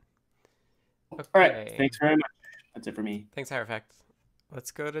can do that. Okay. All right. Thanks very much. That's it for me. Thanks, Hierophect.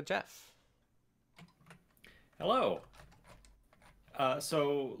 Let's go to Jeff. Hello.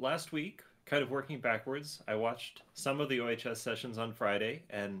 So last week, kind of working backwards, I watched some of the OHS sessions on Friday,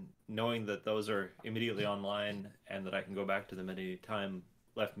 and knowing that those are immediately online and that I can go back to them at any time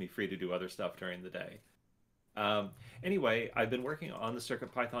left me free to do other stuff during the day. Anyway, I've been working on the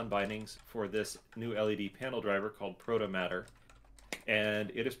CircuitPython bindings for this new LED panel driver called Protomatter,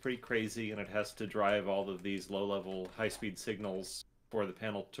 and it is pretty crazy, and it has to drive all of these low-level, high-speed signals for the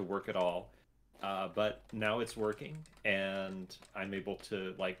panel to work at all. But now it's working, and I'm able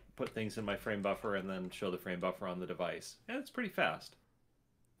to like put things in my frame buffer and then show the frame buffer on the device, and it's pretty fast.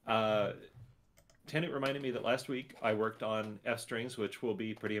 Tenet reminded me that last week I worked on F-strings, which will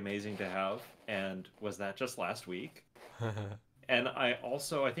be pretty amazing to have, and was that just last week? And I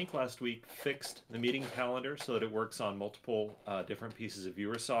also, I think last week, fixed the meeting calendar so that it works on multiple different pieces of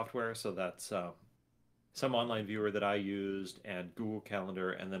viewer software. So that's some online viewer that I used, and Google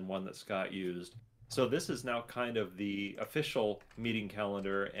Calendar, and then one that Scott used. So this is now kind of the official meeting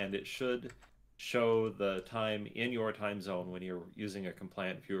calendar, and it should show the time in your time zone when you're using a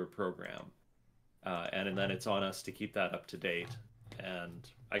compliant viewer program. And then it's on us to keep that up to date, and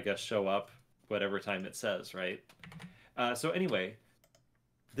I guess show up whatever time it says, right? So anyway,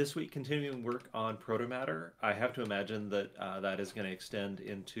 this week continuing work on Protomatter. I have to imagine that that is going to extend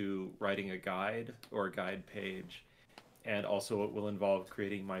into writing a guide or a guide page, and also it will involve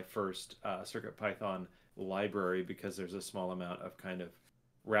creating my first CircuitPython library, because there's a small amount of kind of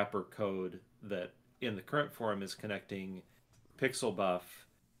wrapper code that in the current form is connecting pixel buff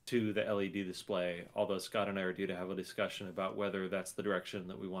to the LED display, although Scott and I are due to have a discussion about whether that's the direction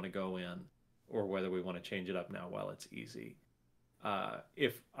that we want to go in, or whether we want to change it up now while it's easy.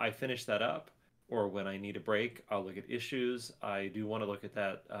 If I finish that up, or when I need a break, I'll look at issues. I do want to look at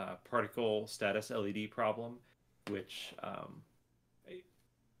that particle status LED problem, which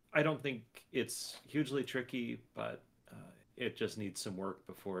I don't think it's hugely tricky, but it just needs some work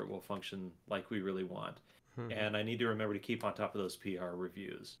before it will function like we really want. And I need to remember to keep on top of those PR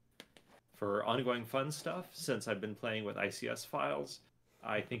reviews. For ongoing fun stuff, since I've been playing with ICS files,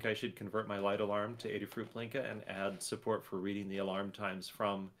 I think I should convert my light alarm to Adafruit Blinka and add support for reading the alarm times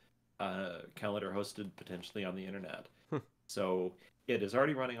from calendar hosted potentially on the internet. So it is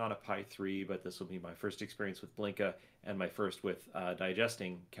already running on a Pi 3, but this will be my first experience with Blinka, and my first with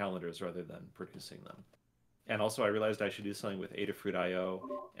digesting calendars rather than producing them. And also I realized I should do something with Adafruit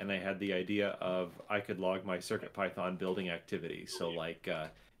IO, and I had the idea of I could log my CircuitPython building activity. So like,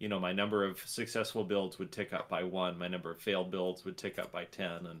 you know, my number of successful builds would tick up by 1, my number of failed builds would tick up by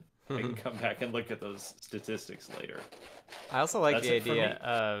 10, and I can come back and look at those statistics later. I also like the idea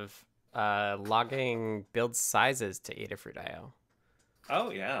of logging build sizes to Adafruit IO. Oh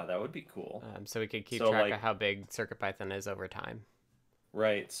yeah, that would be cool. So we could keep track of how big CircuitPython is over time.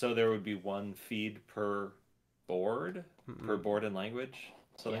 Right, so there would be one feed per board, per board and language,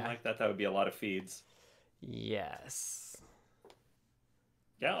 something like that. That would be a lot of feeds. Yes.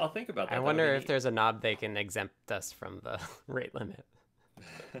 Yeah, I'll think about that. I wonder if there's a knob they can exempt us from the rate limit.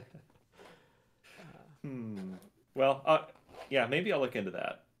 Well, yeah, maybe I'll look into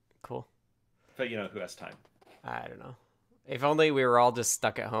that. Cool. But you know, who has time? I don't know. If only we were all just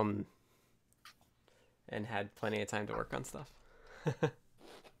stuck at home and had plenty of time to work on stuff. All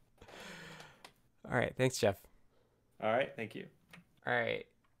right. Thanks, Jeff. All right. Thank you. All right.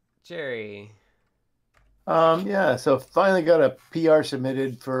 Jerry. Yeah, so finally got a PR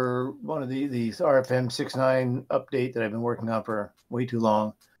submitted for one of these RFM 6.9 update that I've been working on for way too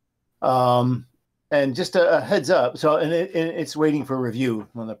long. And just a heads up. So, and it's waiting for review.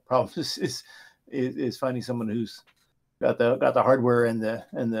 One of the problems is finding someone who's got the hardware and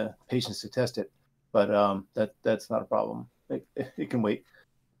the patience to test it. But that's not a problem. It can wait.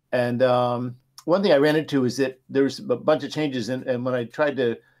 And one thing I ran into is that there's a bunch of changes, and when I tried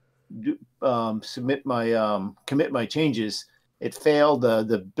to submit my commit my changes, it failed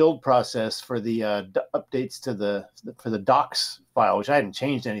the build process for the updates to for the docs file, which I hadn't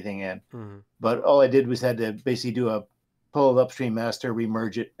changed anything in. But all I did was had to basically pull the upstream master,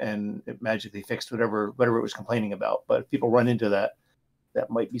 remerge it, and it magically fixed whatever it was complaining about. But if people run into that,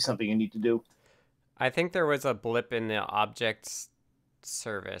 that might be something you need to do. I think there was a blip in the objects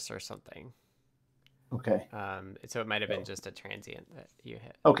service or something. Okay. So it might have been just a transient that you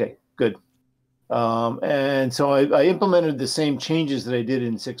hit. Okay, good. And so I implemented the same changes that I did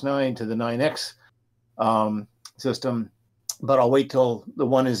in 6.9 to the 9X system, but I'll wait till the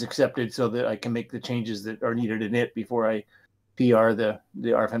one is accepted so that I can make the changes that are needed in it before I PR the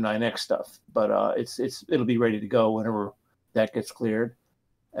RFM9X stuff. But it'll be ready to go whenever that gets cleared.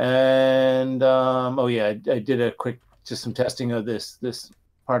 And oh yeah, I did just some testing of this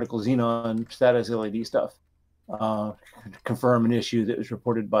particle xenon status LED stuff. Confirm an issue that was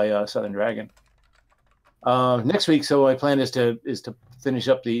reported by Southern Dragon. Next week, so my plan is to finish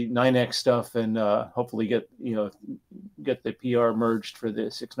up the 9X stuff and hopefully get the PR merged for the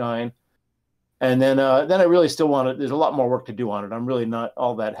 6.9, and then I really still want it. There's a lot more work to do on it. I'm really not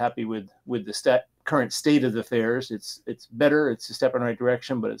all that happy with the current state of the affairs. It's better. It's a step in the right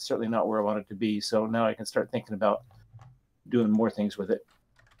direction, but it's certainly not where I want it to be. So now I can start thinking about doing more things with it.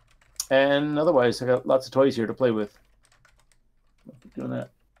 And otherwise, I got lots of toys here to play with. I'll keep doing that.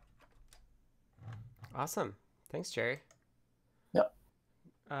 Awesome. Thanks, Jerry. Yep.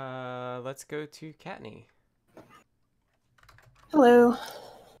 Let's go to Katney. Hello.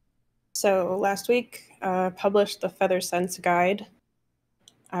 So last week, published the Feather Sense guide.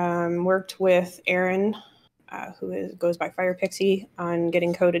 Worked with Erin, who goes by Fire Pixie, on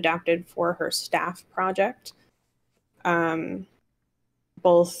getting code adapted for her staff project.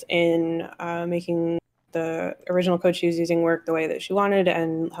 Both in making the original code she was using work the way that she wanted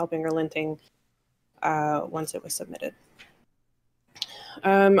and helping her linting once it was submitted.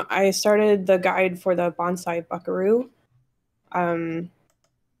 I started the guide for the Bonsai Buckaroo.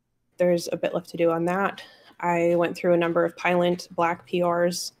 There's a bit left to do on that. I went through a number of Pylint black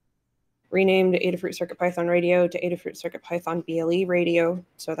PRs, renamed Adafruit CircuitPython radio to Adafruit CircuitPython BLE radio,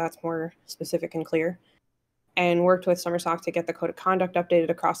 so that's more specific and clear, and worked with Summersoft to get the code of conduct updated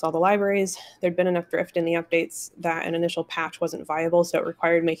across all the libraries. There'd been enough drift in the updates that an initial patch wasn't viable, so it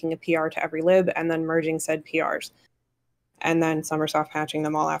required making a PR to every lib and then merging said PRs, and then Summersoft patching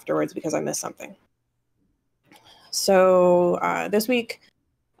them all afterwards because I missed something. So this week,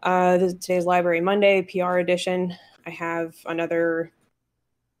 today's Library Monday, PR edition. I have another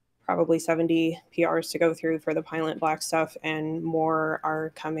probably 70 PRs to go through for the Pylint black stuff, and more are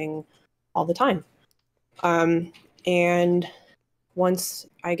coming all the time. And once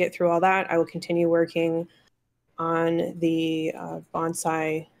I get through all that, I will continue working on the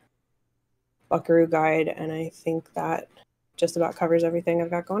Bonsai Buckaroo guide, and I think that just about covers everything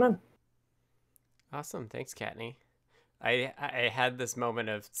I've got going on. Awesome. Thanks, Katney. I had this moment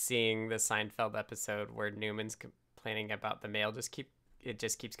of seeing the Seinfeld episode where Newman's complaining about the mail just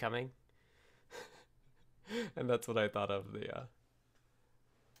keeps coming. And that's what I thought of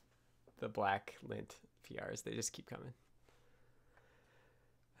the black lint PRs. They just keep coming.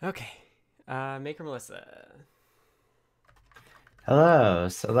 Okay. Maker Melissa. Hello.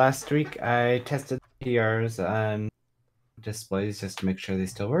 So last week I tested PRs on displays just to make sure they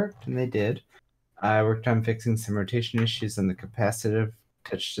still worked, and they did. I worked on fixing some rotation issues on the capacitive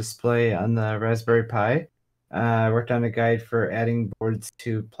touch display on the Raspberry Pi. I worked on a guide for adding boards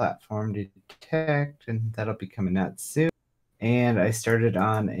to platform detect, and that'll be coming out soon. And I started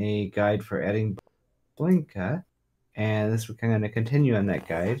on a guide for adding Blinka, and this week I'm going to continue on that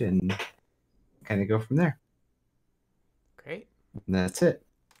guide and kind of go from there. Great. And that's it.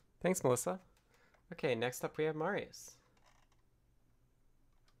 Thanks, Melissa. Okay, next up we have Marius.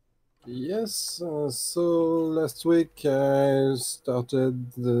 Yes, so last week I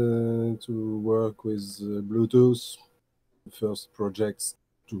started to work with Bluetooth, first projects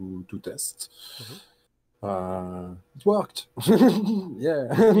to test. It worked.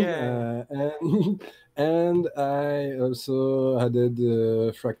 Yeah. And I also added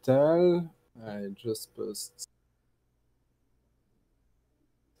Fractal. I just post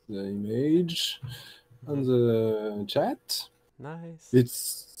the image on the chat. Nice.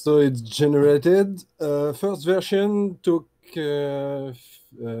 It's generated. First version took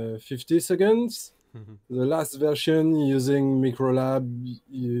 50 seconds. The last version using Microlab,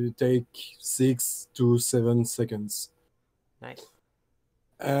 you take 6 to 7 seconds. Nice.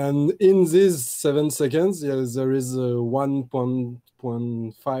 And in these 7 seconds, there is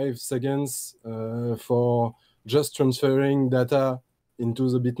 1.5 seconds for just transferring data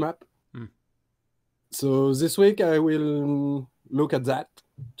into the bitmap. So this week I will look at that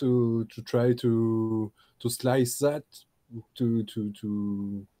to try to slice that to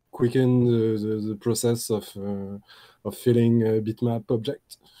quicken the process of filling a bitmap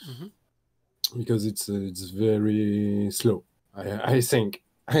object, because it's very slow. I think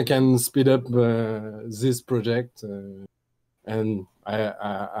I can speed up this project and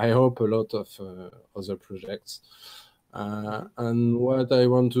I hope a lot of other projects. And what I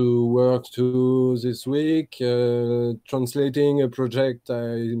want to work to this week, translating a project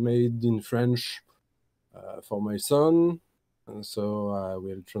I made in French for my son. And so I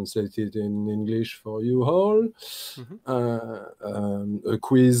will translate it in English for you all. A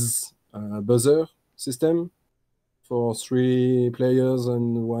quiz buzzer system for 3 players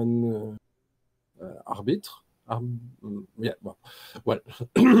and 1 arbitre. Yeah, well.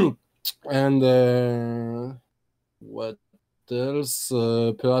 And what else?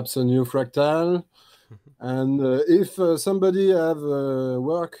 Perhaps a new fractal. And if somebody have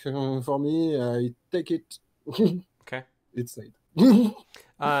work for me, I take it. Okay. It's late.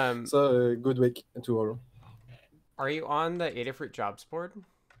 So good week to all. Are you on the Adafruit jobs board?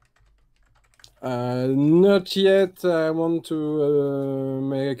 Not yet. I want to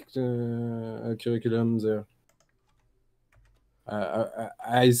make a curriculum there.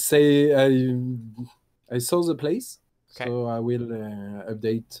 I saw the place, okay. So I will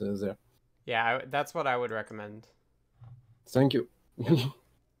update there. Yeah, that's what I would recommend. Thank you.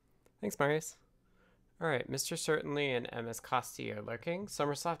 Thanks, Marius. All right, Mr. Certainly and MS Costi are lurking.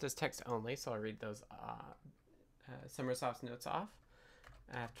 Summersoft is text only, so I'll read those Summersoft's notes off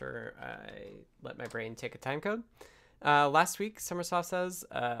after I let my brain take a time code. Last week, Summersoft says,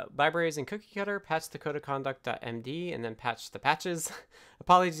 libraries in cookie cutter, patch the code of conduct.md, and then patch the patches.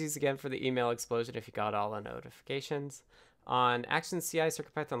 Apologies again for the email explosion if you got all the notifications. On Action CI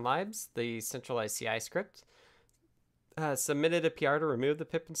CircuitPython libs, the centralized CI script, submitted a PR to remove the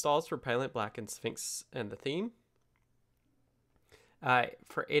pip installs for Pilot, Black, and Sphinx and the theme.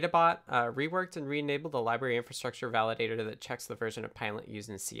 For Adabot, reworked and re-enabled the library infrastructure validator that checks the version of Pilot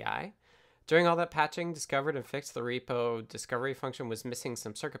used in CI. During all that patching, discovered and fixed the repo discovery function was missing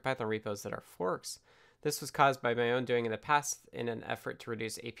some CircuitPython repos that are forks. This was caused by my own doing in the past in an effort to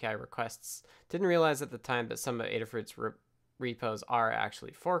reduce API requests. Didn't realize at the time that some of Adafruit's repos are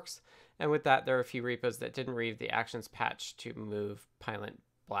actually forks, and with that, there are a few repos that didn't read the actions patch to move Pilot,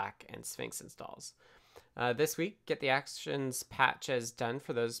 Black, and Sphinx installs. This week, get the actions patch as done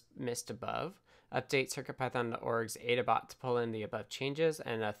for those missed above. Update CircuitPython.org's Adabot to pull in the above changes,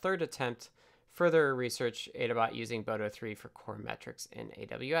 and a third attempt, further research Adabot using Boto 3 for core metrics in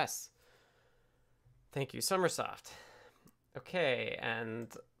AWS. Thank you, Summersoft. Okay,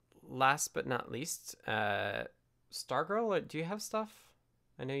 and last but not least, Stargirl, do you have stuff?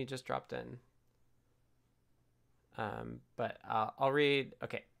 I know you just dropped in. But I'll read,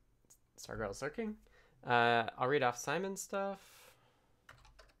 okay, Stargirl's lurking. I'll read off Simon's stuff.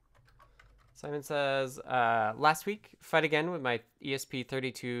 Simon says, last week, fight again with my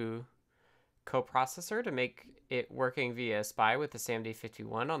ESP32 coprocessor to make it working via SPI with the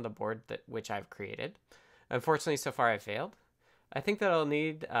SAMD51 on the board which I've created. Unfortunately, so far I failed. I think that I'll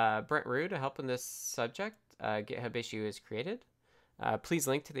need Brent Rue to help in this subject. GitHub issue is created. Please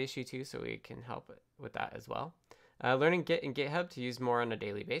link to the issue too so we can help with that as well. Learning Git and GitHub to use more on a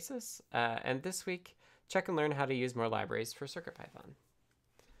daily basis. And this week, check and learn how to use more libraries for CircuitPython.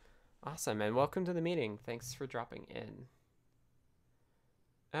 Awesome, and welcome to the meeting. Thanks for dropping in.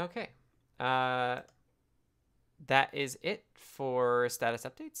 Okay, that is it for status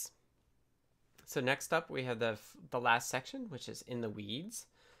updates. So next up, we have the last section, which is in the weeds.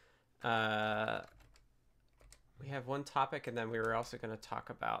 We have one topic, and then we were also going to talk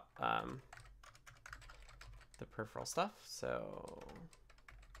about the peripheral stuff. So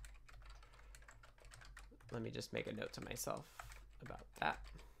let me just make a note to myself about that.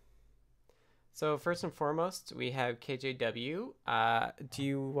 So first and foremost, we have KJW. Do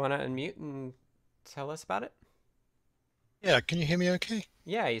you want to unmute and tell us about it? Yeah, can you hear me okay?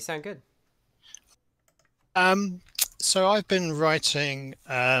 Yeah, you sound good. So I've been writing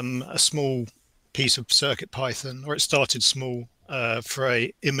a small piece of CircuitPython, or it started small, for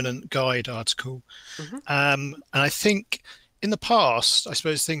a imminent guide article. And I think in the past, I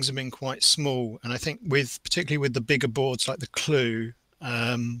suppose things have been quite small. And I think particularly with the bigger boards like the Clue,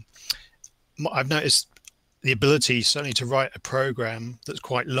 I've noticed the ability certainly to write a program that's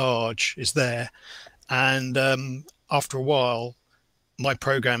quite large is there. And after a while, my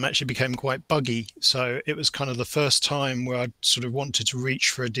program actually became quite buggy. So it was kind of the first time where I sort of wanted to reach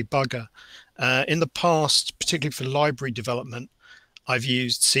for a debugger. In the past, particularly for library development, I've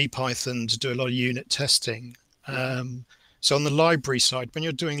used CPython to do a lot of unit testing. So on the library side, when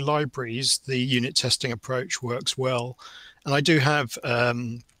you're doing libraries, the unit testing approach works well. And I do have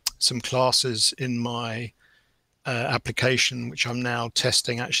some classes in my application, which I'm now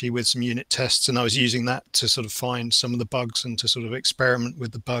testing actually with some unit tests. And I was using that to sort of find some of the bugs and to sort of experiment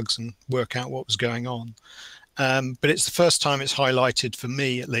with the bugs and work out what was going on. but it's the first time it's highlighted for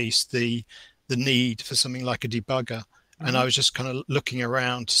me, at least, the need for something like a debugger. And I was just kind of looking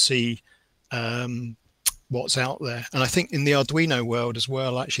around to see what's out there. And I think in the Arduino world as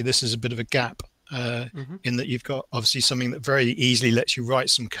well, actually, this is a bit of a gap in that you've got obviously something that very easily lets you write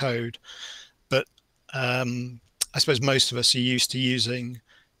some code. But I suppose most of us are used to using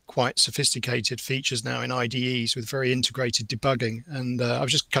quite sophisticated features now in IDEs with very integrated debugging. And I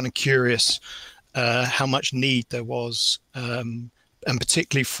was just kind of curious how much need there was, and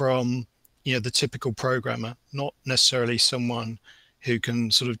particularly from the typical programmer, not necessarily someone who can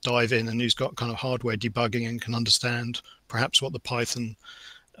sort of dive in and who's got kind of hardware debugging and can understand perhaps what the Python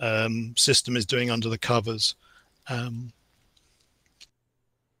system is doing under the covers.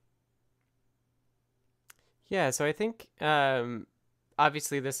 Yeah, so I think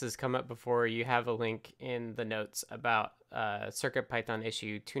obviously this has come up before. You have a link in the notes about CircuitPython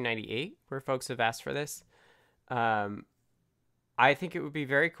issue 298 where folks have asked for this. I think it would be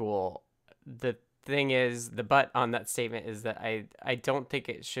very cool. The thing is, the but on that statement is that I don't think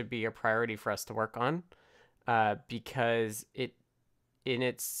it should be a priority for us to work on because it in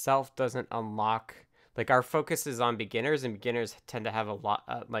itself doesn't unlock, like, our focus is on beginners, and beginners tend to have a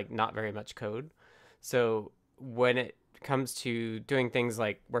lot like not very much code. So when it comes to doing things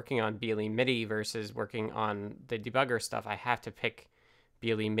like working on BLE MIDI versus working on the debugger stuff, I have to pick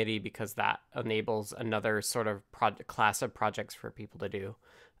BLE MIDI because that enables another sort of class of projects for people to do.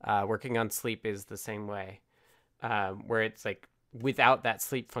 Working on sleep is the same way, where it's like without that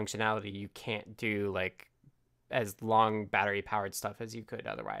sleep functionality, you can't do like as long battery powered stuff as you could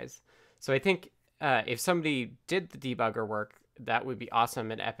otherwise. So I think if somebody did the debugger work, that would be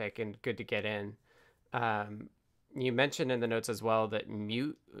awesome and epic and good to get in. You mentioned in the notes as well that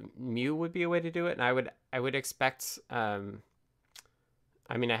Mu would be a way to do it, and I would expect.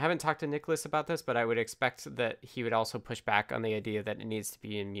 I mean, I haven't talked to Nicholas about this, but I would expect that he would also push back on the idea that it needs to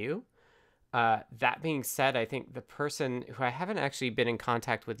be in Mu. That being said, I think the person who I haven't actually been in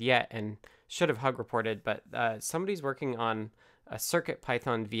contact with yet and should have hug reported, but somebody's working on a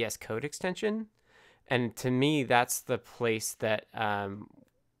CircuitPython VS Code extension, and to me, that's the place that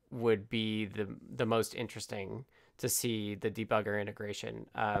would be the most interesting to see the debugger integration.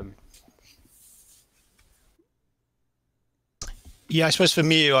 Yeah, I suppose for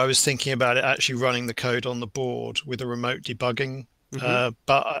me, I was thinking about it actually running the code on the board with a remote debugging.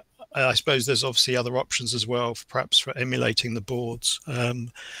 But I suppose there's obviously other options as well, perhaps for emulating the boards. I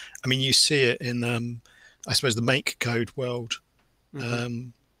mean, you see it in, I suppose, the make code world. At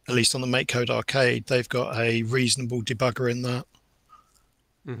least on the make code arcade, they've got a reasonable debugger in that.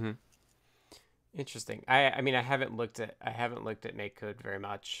 Interesting. I mean, I haven't looked at make code very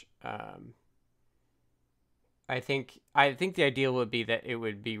much. I think the ideal would be that it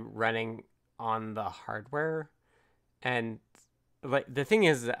would be running on the hardware, and like the thing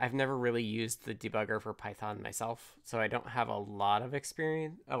is that I've never really used the debugger for Python myself, so I don't have a lot of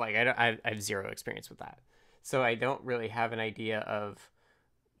experience. Like I have zero experience with that, so I don't really have an idea of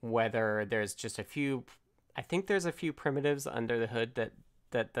whether there's just a few. I think there's a few primitives under the hood that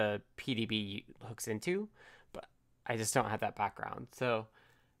the PDB hooks into, but I just don't have that background. So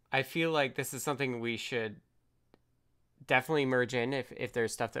I feel like this is something we should definitely merge in if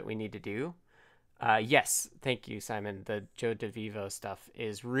there's stuff that we need to do. Yes, thank you, Simon. The Joe DeVivo stuff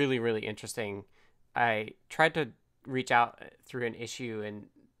is really, really interesting. I tried to reach out through an issue, and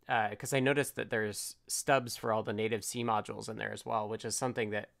because I noticed that there's stubs for all the native C modules in there as well, which is something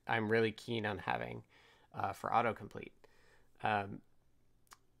that I'm really keen on having for autocomplete.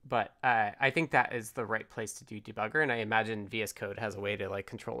 But I think that is the right place to do debugger, and I imagine VS Code has a way to like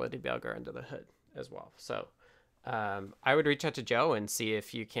control a debugger under the hood as well. So I would reach out to Joe and see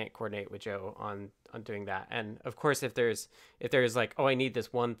if you can't coordinate with Joe on doing that. And of course, if there's like, oh, I need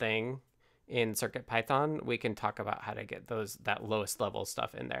this one thing in CircuitPython, we can talk about how to get that lowest level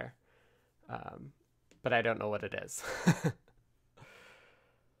stuff in there. But I don't know what it is.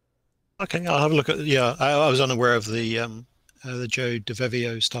 Okay, I'll have a look at. Yeah, I was unaware of the Joe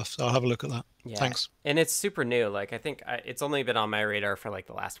DeVivio stuff. So I'll have a look at that. Yeah. Thanks. And it's super new. Like I think it's only been on my radar for like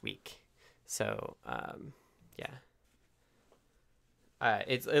the last week. So yeah.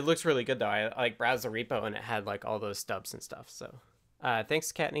 It looks really good though. I like browsed the repo and it had like all those stubs and stuff. So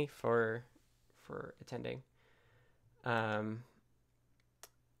thanks, Katney, for attending.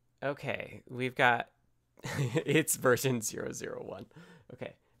 Okay, we've got it's version 001.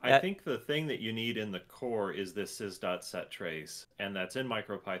 Okay. I think the thing that you need in the core is this sys.setTrace, and that's in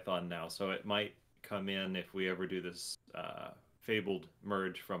MicroPython now, so it might come in if we ever do this fabled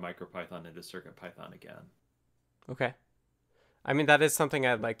merge from MicroPython into CircuitPython again. Okay. I mean, that is something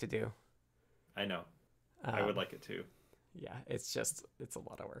I'd like to do. I know. I would like it too. Yeah, it's a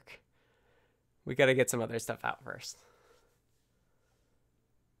lot of work. We got to get some other stuff out first.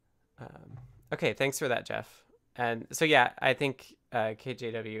 Okay, thanks for that, Jeff. And so, yeah, I think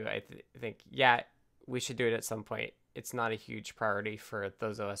KJW, think, yeah, we should do it at some point. It's not a huge priority for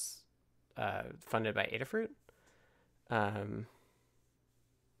those of us funded by Adafruit.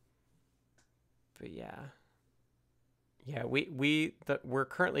 But yeah, we're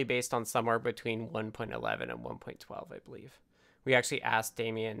currently based on somewhere between 1.11 and 1.12, I believe. We actually asked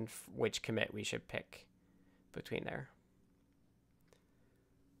Damien which commit we should pick between there.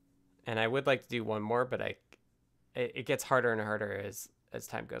 And I would like to do one more, but it gets harder and harder as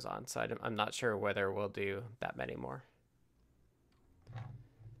time goes on. So I'm not sure whether we'll do that many more.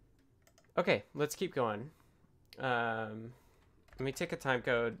 Okay, let's keep going. Let me take a time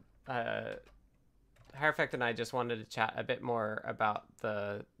code. Hierophect and I just wanted to chat a bit more about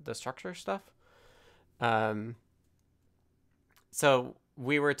the structure stuff. So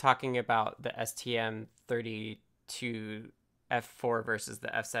we were talking about the STM32 F4 versus the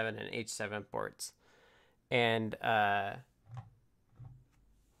F7 and H7 ports. And I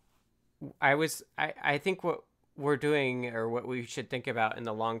think what we're doing, or what we should think about in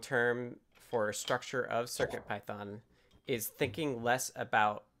the long term for structure of CircuitPython, is thinking less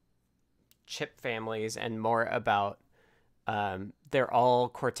about chip families and more about they're all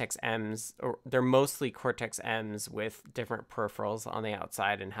Cortex M's, or they're mostly Cortex M's with different peripherals on the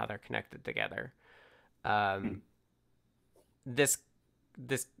outside and how they're connected together. This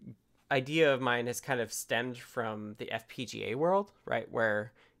idea of mine has kind of stemmed from the FPGA world, right?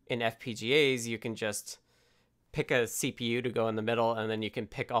 Where in FPGAs, you can just pick a CPU to go in the middle, and then you can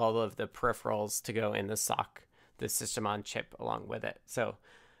pick all of the peripherals to go in the SoC, the system on chip, along with it. So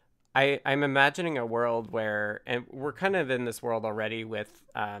I'm imagining a world where, and we're kind of in this world already with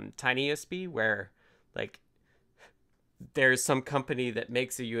Tiny USB, where like there's some company that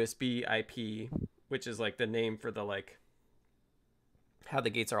makes a USB IP, which is like the name for the like how the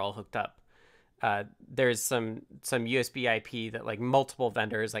gates are all hooked up. There's some USB IP that like multiple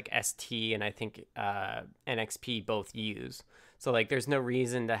vendors like ST and I think NXP both use. So like there's no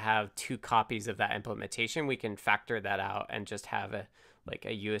reason to have two copies of that implementation. We can factor that out and just have a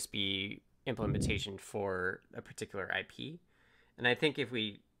USB implementation for a particular IP. And I think if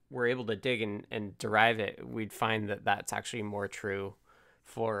we were able to dig and derive it, we'd find that that's actually more true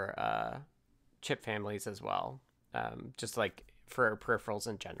for chip families as well. Just like for peripherals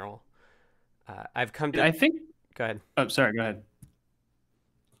in general. I've come to... I think... Go ahead. Oh, sorry, go ahead.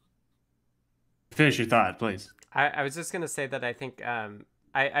 Finish your thought, please. I was just going to say that I think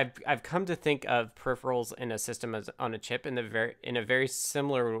I've come to think of peripherals in a system as on a chip in a very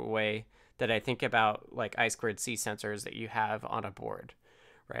similar way that I think about like I2C sensors that you have on a board,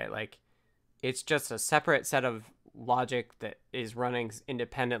 right? Like it's just a separate set of logic that is running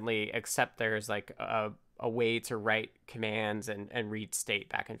independently, except there's like a way to write commands and read state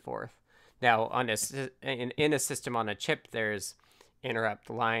back and forth. Now in a system on a chip, there's interrupt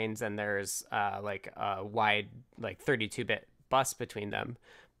lines and there's like a wide like 32-bit bus between them,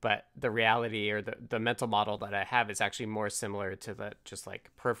 but the reality or the mental model that I have is actually more similar to the just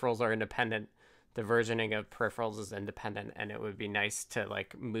like peripherals are independent, the versioning of peripherals is independent, and it would be nice to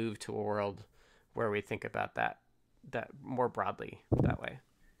like move to a world where we think about that more broadly that way.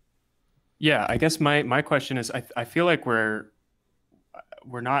 Yeah, I guess my question is I feel like we're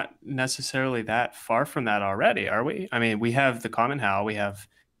not necessarily that far from that already, are we? I mean, we have the common HAL, we have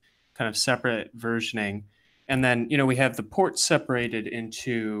kind of separate versioning, and then, we have the ports separated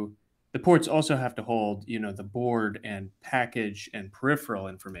into, the ports also have to hold, the board and package and peripheral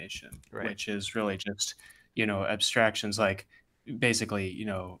information, right, which is really just, abstractions like basically,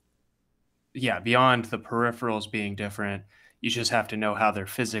 beyond the peripherals being different, you just have to know how they're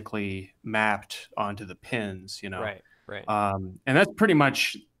physically mapped onto the pins, Right. And that's pretty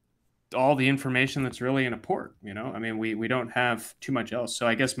much all the information that's really in a port, I mean, we don't have too much else. So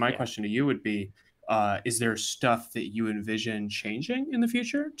I guess my question to you would be, is there stuff that you envision changing in the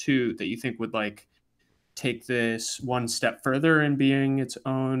future that you think would like take this one step further in being its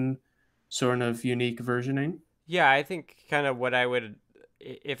own sort of unique versioning? Yeah, I think kind of what I would,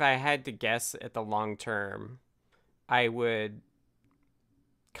 if I had to guess at the long term, I would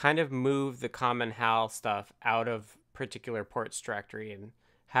kind of move the common HAL stuff out of particular ports directory and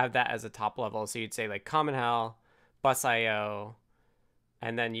have that as a top level. So you'd say like common HAL, bus IO,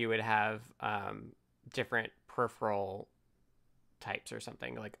 and then you would have different peripheral types or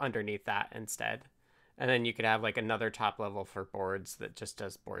something like underneath that instead. And then you could have like another top level for boards that just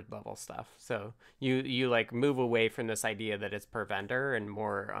does board level stuff. So you like move away from this idea that it's per vendor and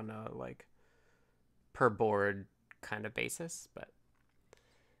more on a like per board kind of basis, but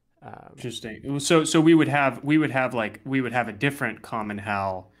interesting. So we would have a different common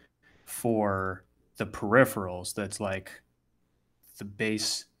HAL for the peripherals. That's like the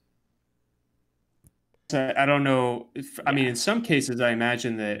base. So I don't know if, I mean, in some cases, I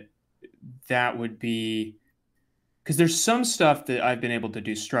imagine that would be, because there's some stuff that I've been able to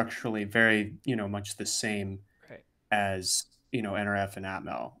do structurally very, much the same as, NRF and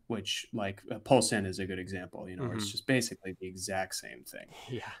Atmel, which like pulse in is a good example, where it's just basically the exact same thing.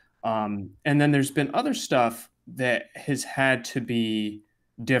 Yeah. And then there's been other stuff that has had to be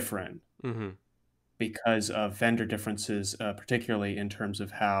different because of vendor differences, particularly in terms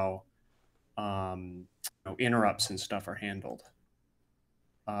of how interrupts and stuff are handled,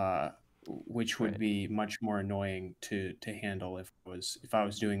 which would be much more annoying to handle if I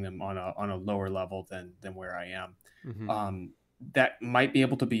was doing them on a lower level than where I am. That might be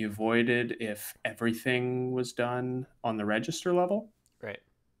able to be avoided if everything was done on the register level. Right.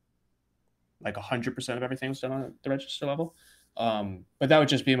 Like 100% of everything was done on the register level. But that would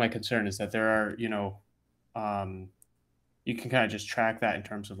just be my concern, is that there are, you can kind of just track that in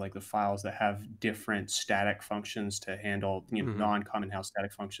terms of like the files that have different static functions to handle, non-common HAL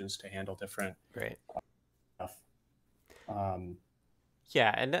static functions to handle different stuff.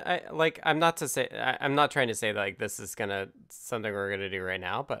 Yeah, and I'm not trying to say like this is something we're gonna do right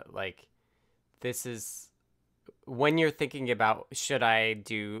now, but like this is when you're thinking about, should I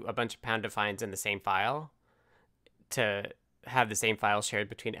do a bunch of pound defines in the same file to have the same file shared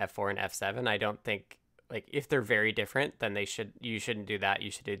between F4 and F7? I don't think, like, if they're very different, then you shouldn't do that. You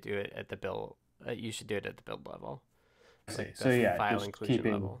should do it at the build. You should do it at the build level. Like file just inclusion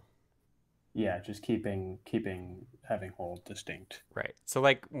level. Yeah, just keeping having whole distinct. Right. So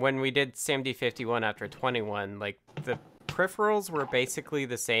like when we did SAMD51 after 21, like the peripherals were basically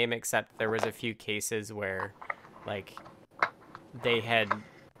the same, except there was a few cases where like they had,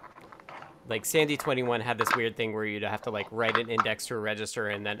 like SAMD21 had this weird thing where you'd have to like write an index to a register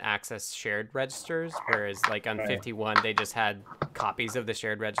and then access shared registers, whereas like on 51 they just had copies of the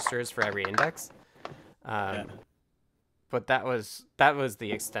shared registers for every index. But that was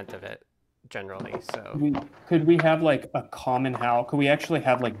the extent of it generally. So could we have like a common HAL? Could we actually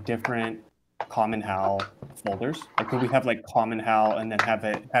have like different common HAL folders? Like, could we have like common HAL and then have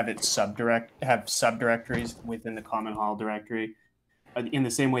subdirectories within the common HAL directory? In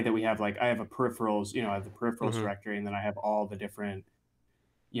the same way that we have, like, I have a peripherals, I have the peripherals directory, and then I have all the different,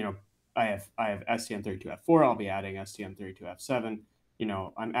 I have STM32F4, I'll be adding STM32F7,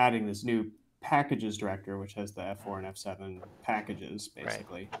 I'm adding this new packages director, which has the F4 and F7 packages,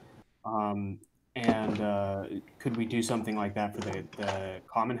 basically. Could we do something like that for the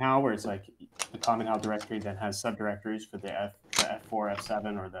common HAL, where it's like the common HAL directory then has subdirectories for the F4,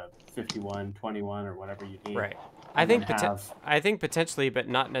 F7, or the 51, 21, or whatever you need? Right. I think potentially, but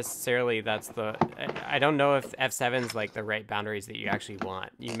not necessarily. I don't know if F7 is like the right boundaries that you actually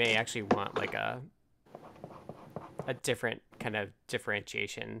want. You may actually want like a different kind of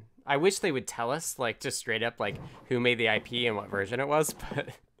differentiation. I wish they would tell us, like, just straight up, like, who made the IP and what version it was,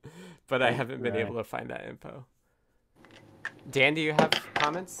 but I haven't been able to find that info. Dan, do you have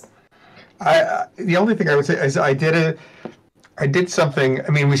comments? The only thing I would say is I did something. I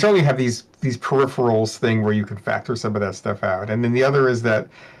mean, we certainly have these peripherals thing where you can factor some of that stuff out, and then the other is that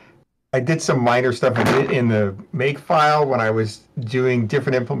I did some minor stuff in the make file when I was doing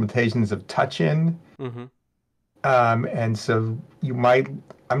different implementations of touch-in. And so you might,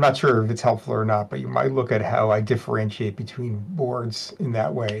 I'm not sure if it's helpful or not, but you might look at how I differentiate between boards in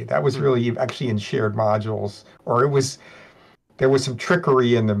that way. That was really actually in shared modules, or there was some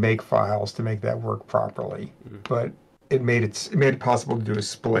trickery in the make files to make that work properly, but it made it possible to do a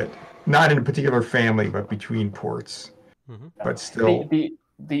split, not in a particular family, but between ports. But still,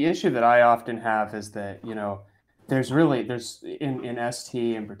 the issue that I often have is that there's in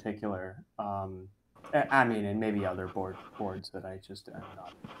ST in particular. I mean, and maybe other boards that I just am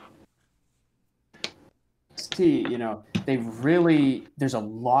not. ST, there's a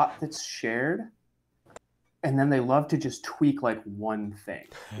lot that's shared, and then they love to just tweak like one thing,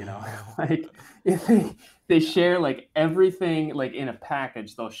 like if they share like everything, like in a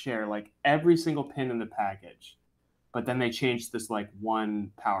package, they'll share like every single pin in the package, but then they change this like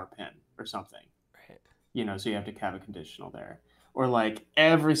one power pin or something, so you have to have a conditional there. Or like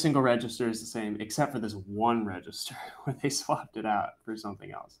every single register is the same except for this one register where they swapped it out for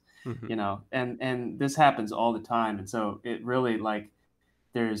something else, and this happens all the time. And so it really, like,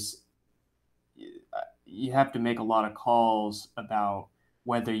 you have to make a lot of calls about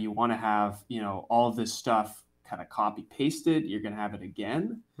whether you want to have, all of this stuff kind of copy pasted, you're going to have it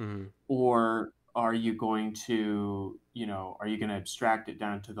again, or are you going to, are you going to abstract it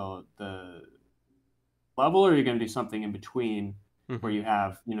down to the level, or are you going to do something in between where you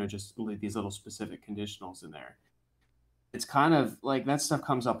have, just these little specific conditionals in there? It's kind of like that stuff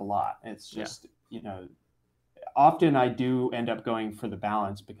comes up a lot. It's just, often I do end up going for the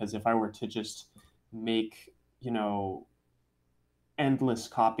balance, because if I were to just make, endless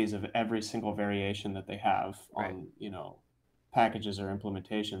copies of every single variation that they have on, packages or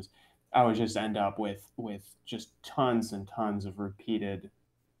implementations, I would just end up with just tons and tons of repeated,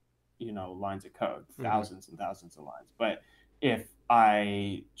 lines of code, thousands and thousands of lines. But if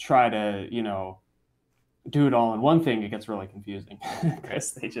I try to, do it all in one thing, it gets really confusing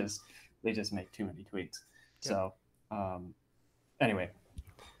because they just make too many tweaks. So anyway,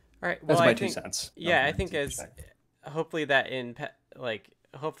 all right, that's well, my I 2 think, cents. yeah, I think as hopefully that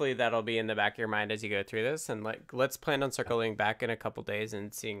hopefully that'll be in the back of your mind as you go through this, and let's plan on circling back in a couple days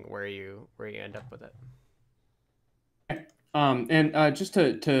and seeing where you end up with it. And just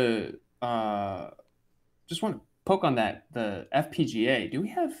to just want to poke on that, the FPGA, do we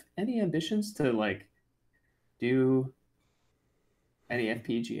have any ambitions to do any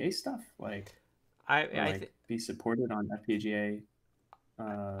FPGA stuff? Be supported on FPGA?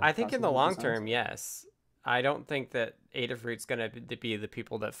 I think in the long term, yes. I don't think that Adafruit's going to be the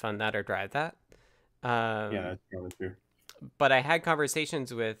people that fund that or drive that. Yeah, that's probably true. But I had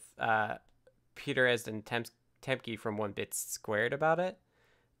conversations with Peter Esden Temke from 1Bit² about it.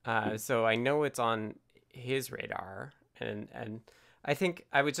 So I know it's on his radar. And I think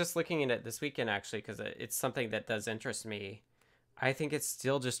I was just looking at it this weekend, actually, because it's something that does interest me. I think it's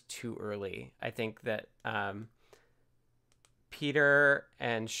still just too early. I think that Peter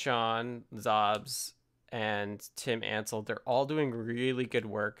and Sean Zobs and Tim Ansel, they're all doing really good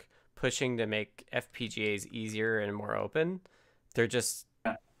work pushing to make FPGAs easier and more open. They're just,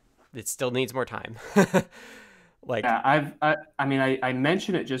 it still needs more time. I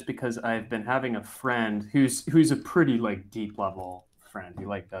mention it just because I've been having a friend who's a pretty deep level friend who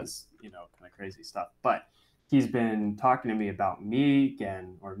does kind of crazy stuff, but he's been talking to me about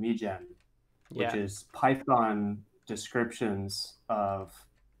MeGen, which is Python descriptions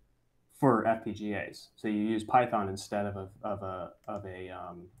for FPGAs. So you use Python instead of a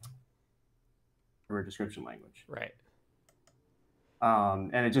description language. Right.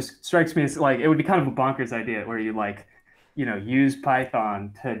 And it just strikes me as it would be kind of a bonkers idea where you use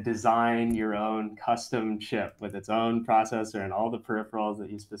Python to design your own custom chip with its own processor and all the peripherals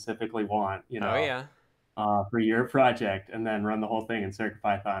that you specifically want, for your project, and then run the whole thing in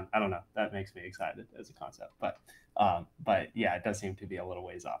CircuitPython. I don't know. That makes me excited as a concept, but yeah, it does seem to be a little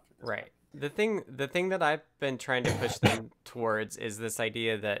ways off. Right. The thing that I've been trying to push them towards is this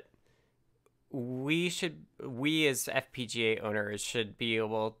idea that we as FPGA owners should be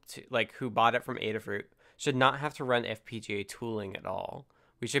able to, who bought it from Adafruit, should not have to run FPGA tooling at all.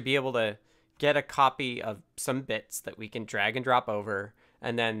 We should be able to get a copy of some bits that we can drag and drop over,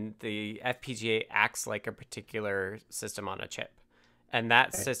 and then the FPGA acts like a particular system on a chip. And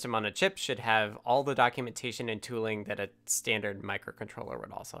that system on a chip should have all the documentation and tooling that a standard microcontroller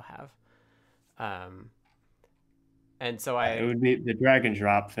would also have. And so it would be the drag and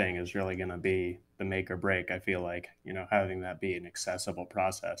drop thing is really going to be the make or break. I feel like, having that be an accessible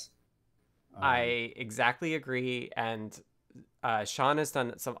process. I exactly agree. And Sean has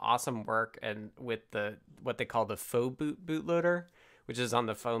done some awesome work and with what they call the faux bootloader, which is on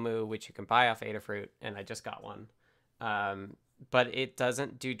the FOMU, which you can buy off Adafruit. And I just got one. But it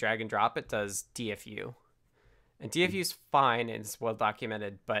doesn't do drag and drop. It does DFU. And DFU is fine and it's well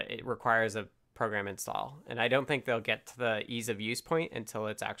documented, but it requires a program install. And I don't think they'll get to the ease of use point until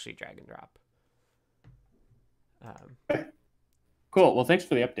it's actually drag and drop. Cool. Well, thanks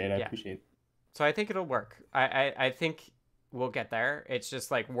for the update. I appreciate it. So I think it'll work. I think we'll get there. It's just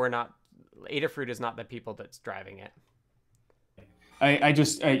Adafruit is not the people that's driving it.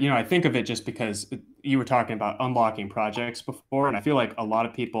 I think of it just because you were talking about unlocking projects before, and I feel like a lot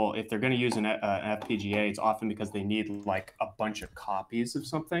of people, if they're going to use an FPGA, it's often because they need a bunch of copies of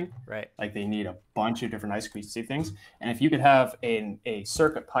something. Right. They need a bunch of different I2C things, and if you could have a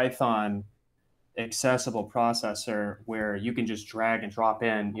CircuitPython accessible processor where you can just drag and drop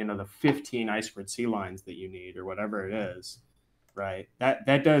in, the 15 I2C lines that you need or whatever it is, right?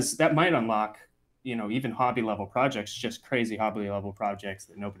 That might unlock, even hobby level projects, just crazy hobby level projects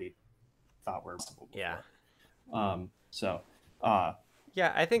that nobody thought were possible before.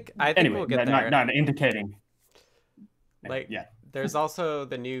 Yeah. I think anyway, we'll get there. Not indicating. There's also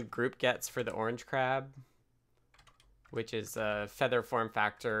the new group gets for the Orange Crab, which is a feather form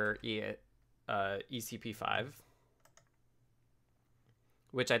factor ECP5,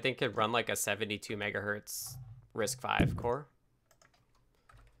 which I think could run like a 72 megahertz RISC-V core.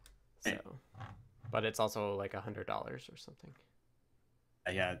 So, but it's also like $100 or something.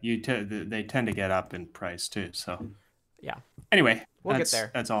 Yeah, they tend to get up in price too. So yeah. Anyway, we'll get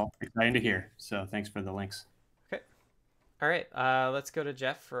there. That's all exciting to hear. So thanks for the links. Okay. All right. Let's go to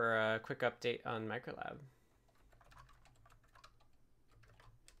Jeff for a quick update on Microlab.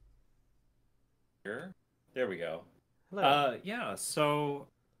 There we go. Hello. Yeah, so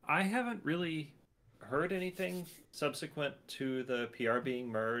I haven't really heard anything subsequent to the PR being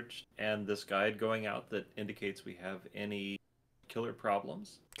merged and this guide going out that indicates we have any killer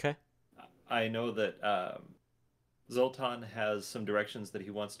problems. Okay. I know that Zoltan has some directions that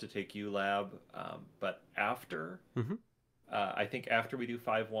he wants to take ULab, but after, I think after we do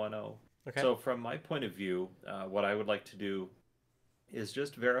 5.1.0. Okay. So from my point of view, what I would like to do is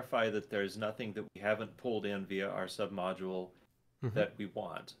just verify that there's nothing that we haven't pulled in via our submodule that we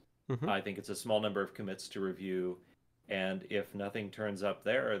want. I think it's a small number of commits to review, and if nothing turns up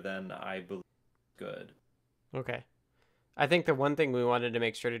there, then I believe it's good. Okay. I think the one thing we wanted to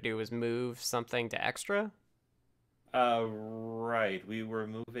make sure to do was move something to extra. Right. We were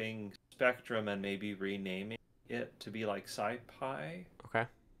moving Spectrum and maybe renaming it to be like SciPy. Okay.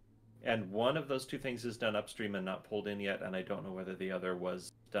 And one of those two things is done upstream and not pulled in yet, and I don't know whether the other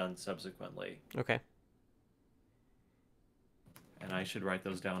was done subsequently. Okay. And I should write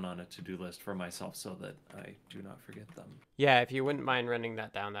those down on a to-do list for myself so that I do not forget them. Yeah, if you wouldn't mind running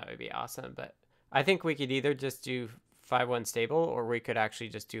that down, that would be awesome. But I think we could either just do 5.1 stable, or we could actually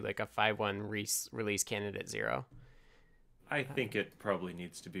just do like a 5.1 release candidate 0. I think it probably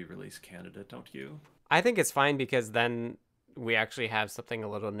needs to be release candidate, don't you? I think it's fine because then we actually have something a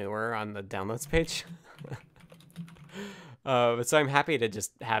little newer on the downloads page. So I'm happy to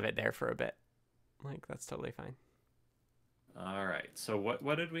just have it there for a bit. Like, that's totally fine. All right. So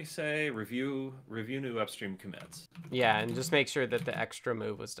what did we say? Review new upstream commits. Yeah, and just make sure that the extra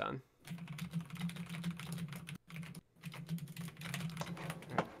move was done.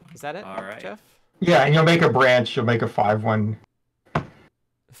 Is that it? All right. Jeff? Yeah, and you'll make a branch. You'll make a 5.1.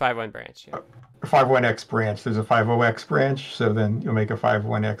 5.1 branch. Yeah. 5.1x branch. There's a 5.0x branch, so then you'll make a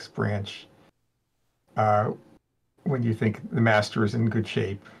 5.1x branch when you think the master is in good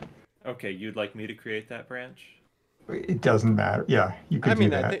shape. Okay, you'd like me to create that branch? It doesn't matter. Yeah, you could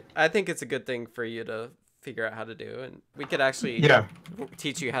do that. I think it's a good thing for you to figure out how to do, and we could actually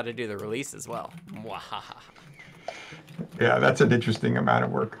teach you how to do the release as well. Yeah, that's an interesting amount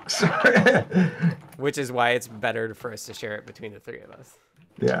of work. Which is why it's better for us to share it between the three of us.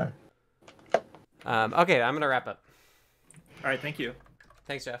 Yeah. Okay, I'm going to wrap up. All right, thank you.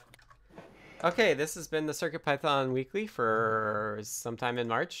 Thanks, Jeff. Okay, this has been the CircuitPython Weekly for sometime in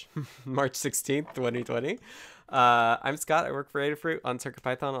March, March 16th, 2020. I'm Scott. I work for Adafruit on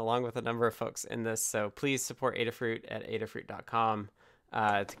CircuitPython along with a number of folks in this, so please support Adafruit at adafruit.com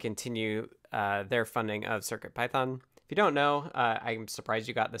to continue their funding of CircuitPython. If you don't know, I'm surprised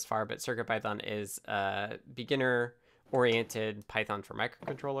you got this far, but CircuitPython is a beginner-oriented Python for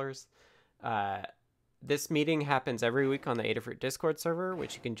microcontrollers. This meeting happens every week on the Adafruit Discord server,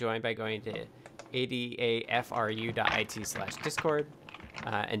 which you can join by going to adafru.it/discord.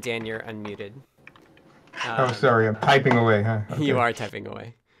 And Dan, you're unmuted. Oh, sorry, I'm typing away, huh? Okay. You are typing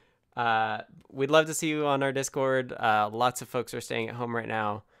away. We'd love to see you on our Discord. Lots of folks are staying at home right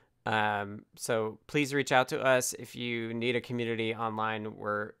now. So please reach out to us if you need a community online.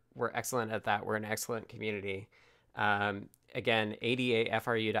 We're excellent at that. We're an excellent community. Again,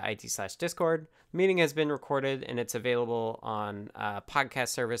 adafru.it/discord. Meeting has been recorded and it's available on podcast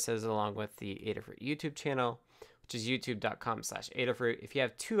services along with the Adafruit YouTube channel, which is youtube.com/Adafruit. If you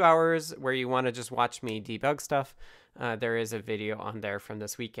have 2 hours where you want to just watch me debug stuff, there is a video on there from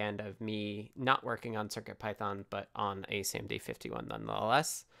this weekend of me not working on CircuitPython, but on a SAMD 51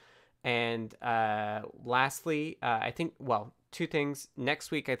 nonetheless. And lastly, I think, well, two things.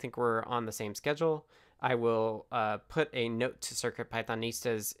 Next week, I think we're on the same schedule. I will put a note to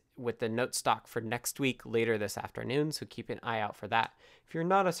CircuitPythonistas with the note stock for next week later this afternoon, so keep an eye out for that. If you're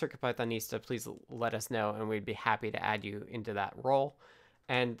not a CircuitPythonista, please let us know, and we'd be happy to add you into that role.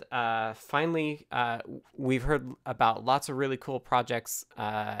 And finally, we've heard about lots of really cool projects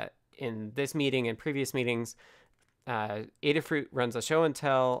in this meeting and previous meetings. Adafruit runs a show and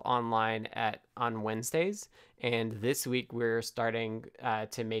tell online on Wednesdays, and this week we're starting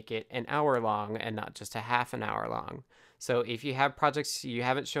to make it an hour long and not just a half an hour long. So if you have projects you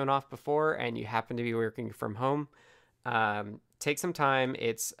haven't shown off before and you happen to be working from home, take some time.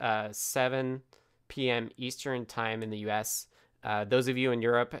 It's 7 p.m. Eastern time in the US. Those of you in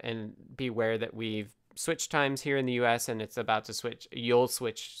Europe, and beware that we've switch times here in the US, and it's about to switch. You'll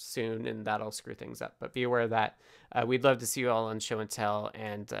switch soon, and that'll screw things up. But be aware of that. We'd love to see you all on Show and Tell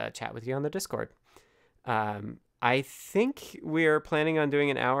and chat with you on the Discord. I think we're planning on doing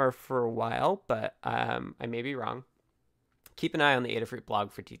an hour for a while, but I may be wrong. Keep an eye on the Adafruit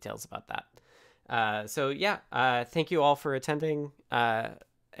blog for details about that. So yeah, thank you all for attending,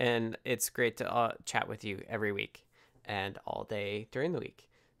 and it's great to chat with you every week and all day during the week.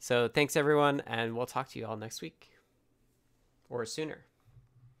 So thanks everyone, and we'll talk to you all next week or sooner.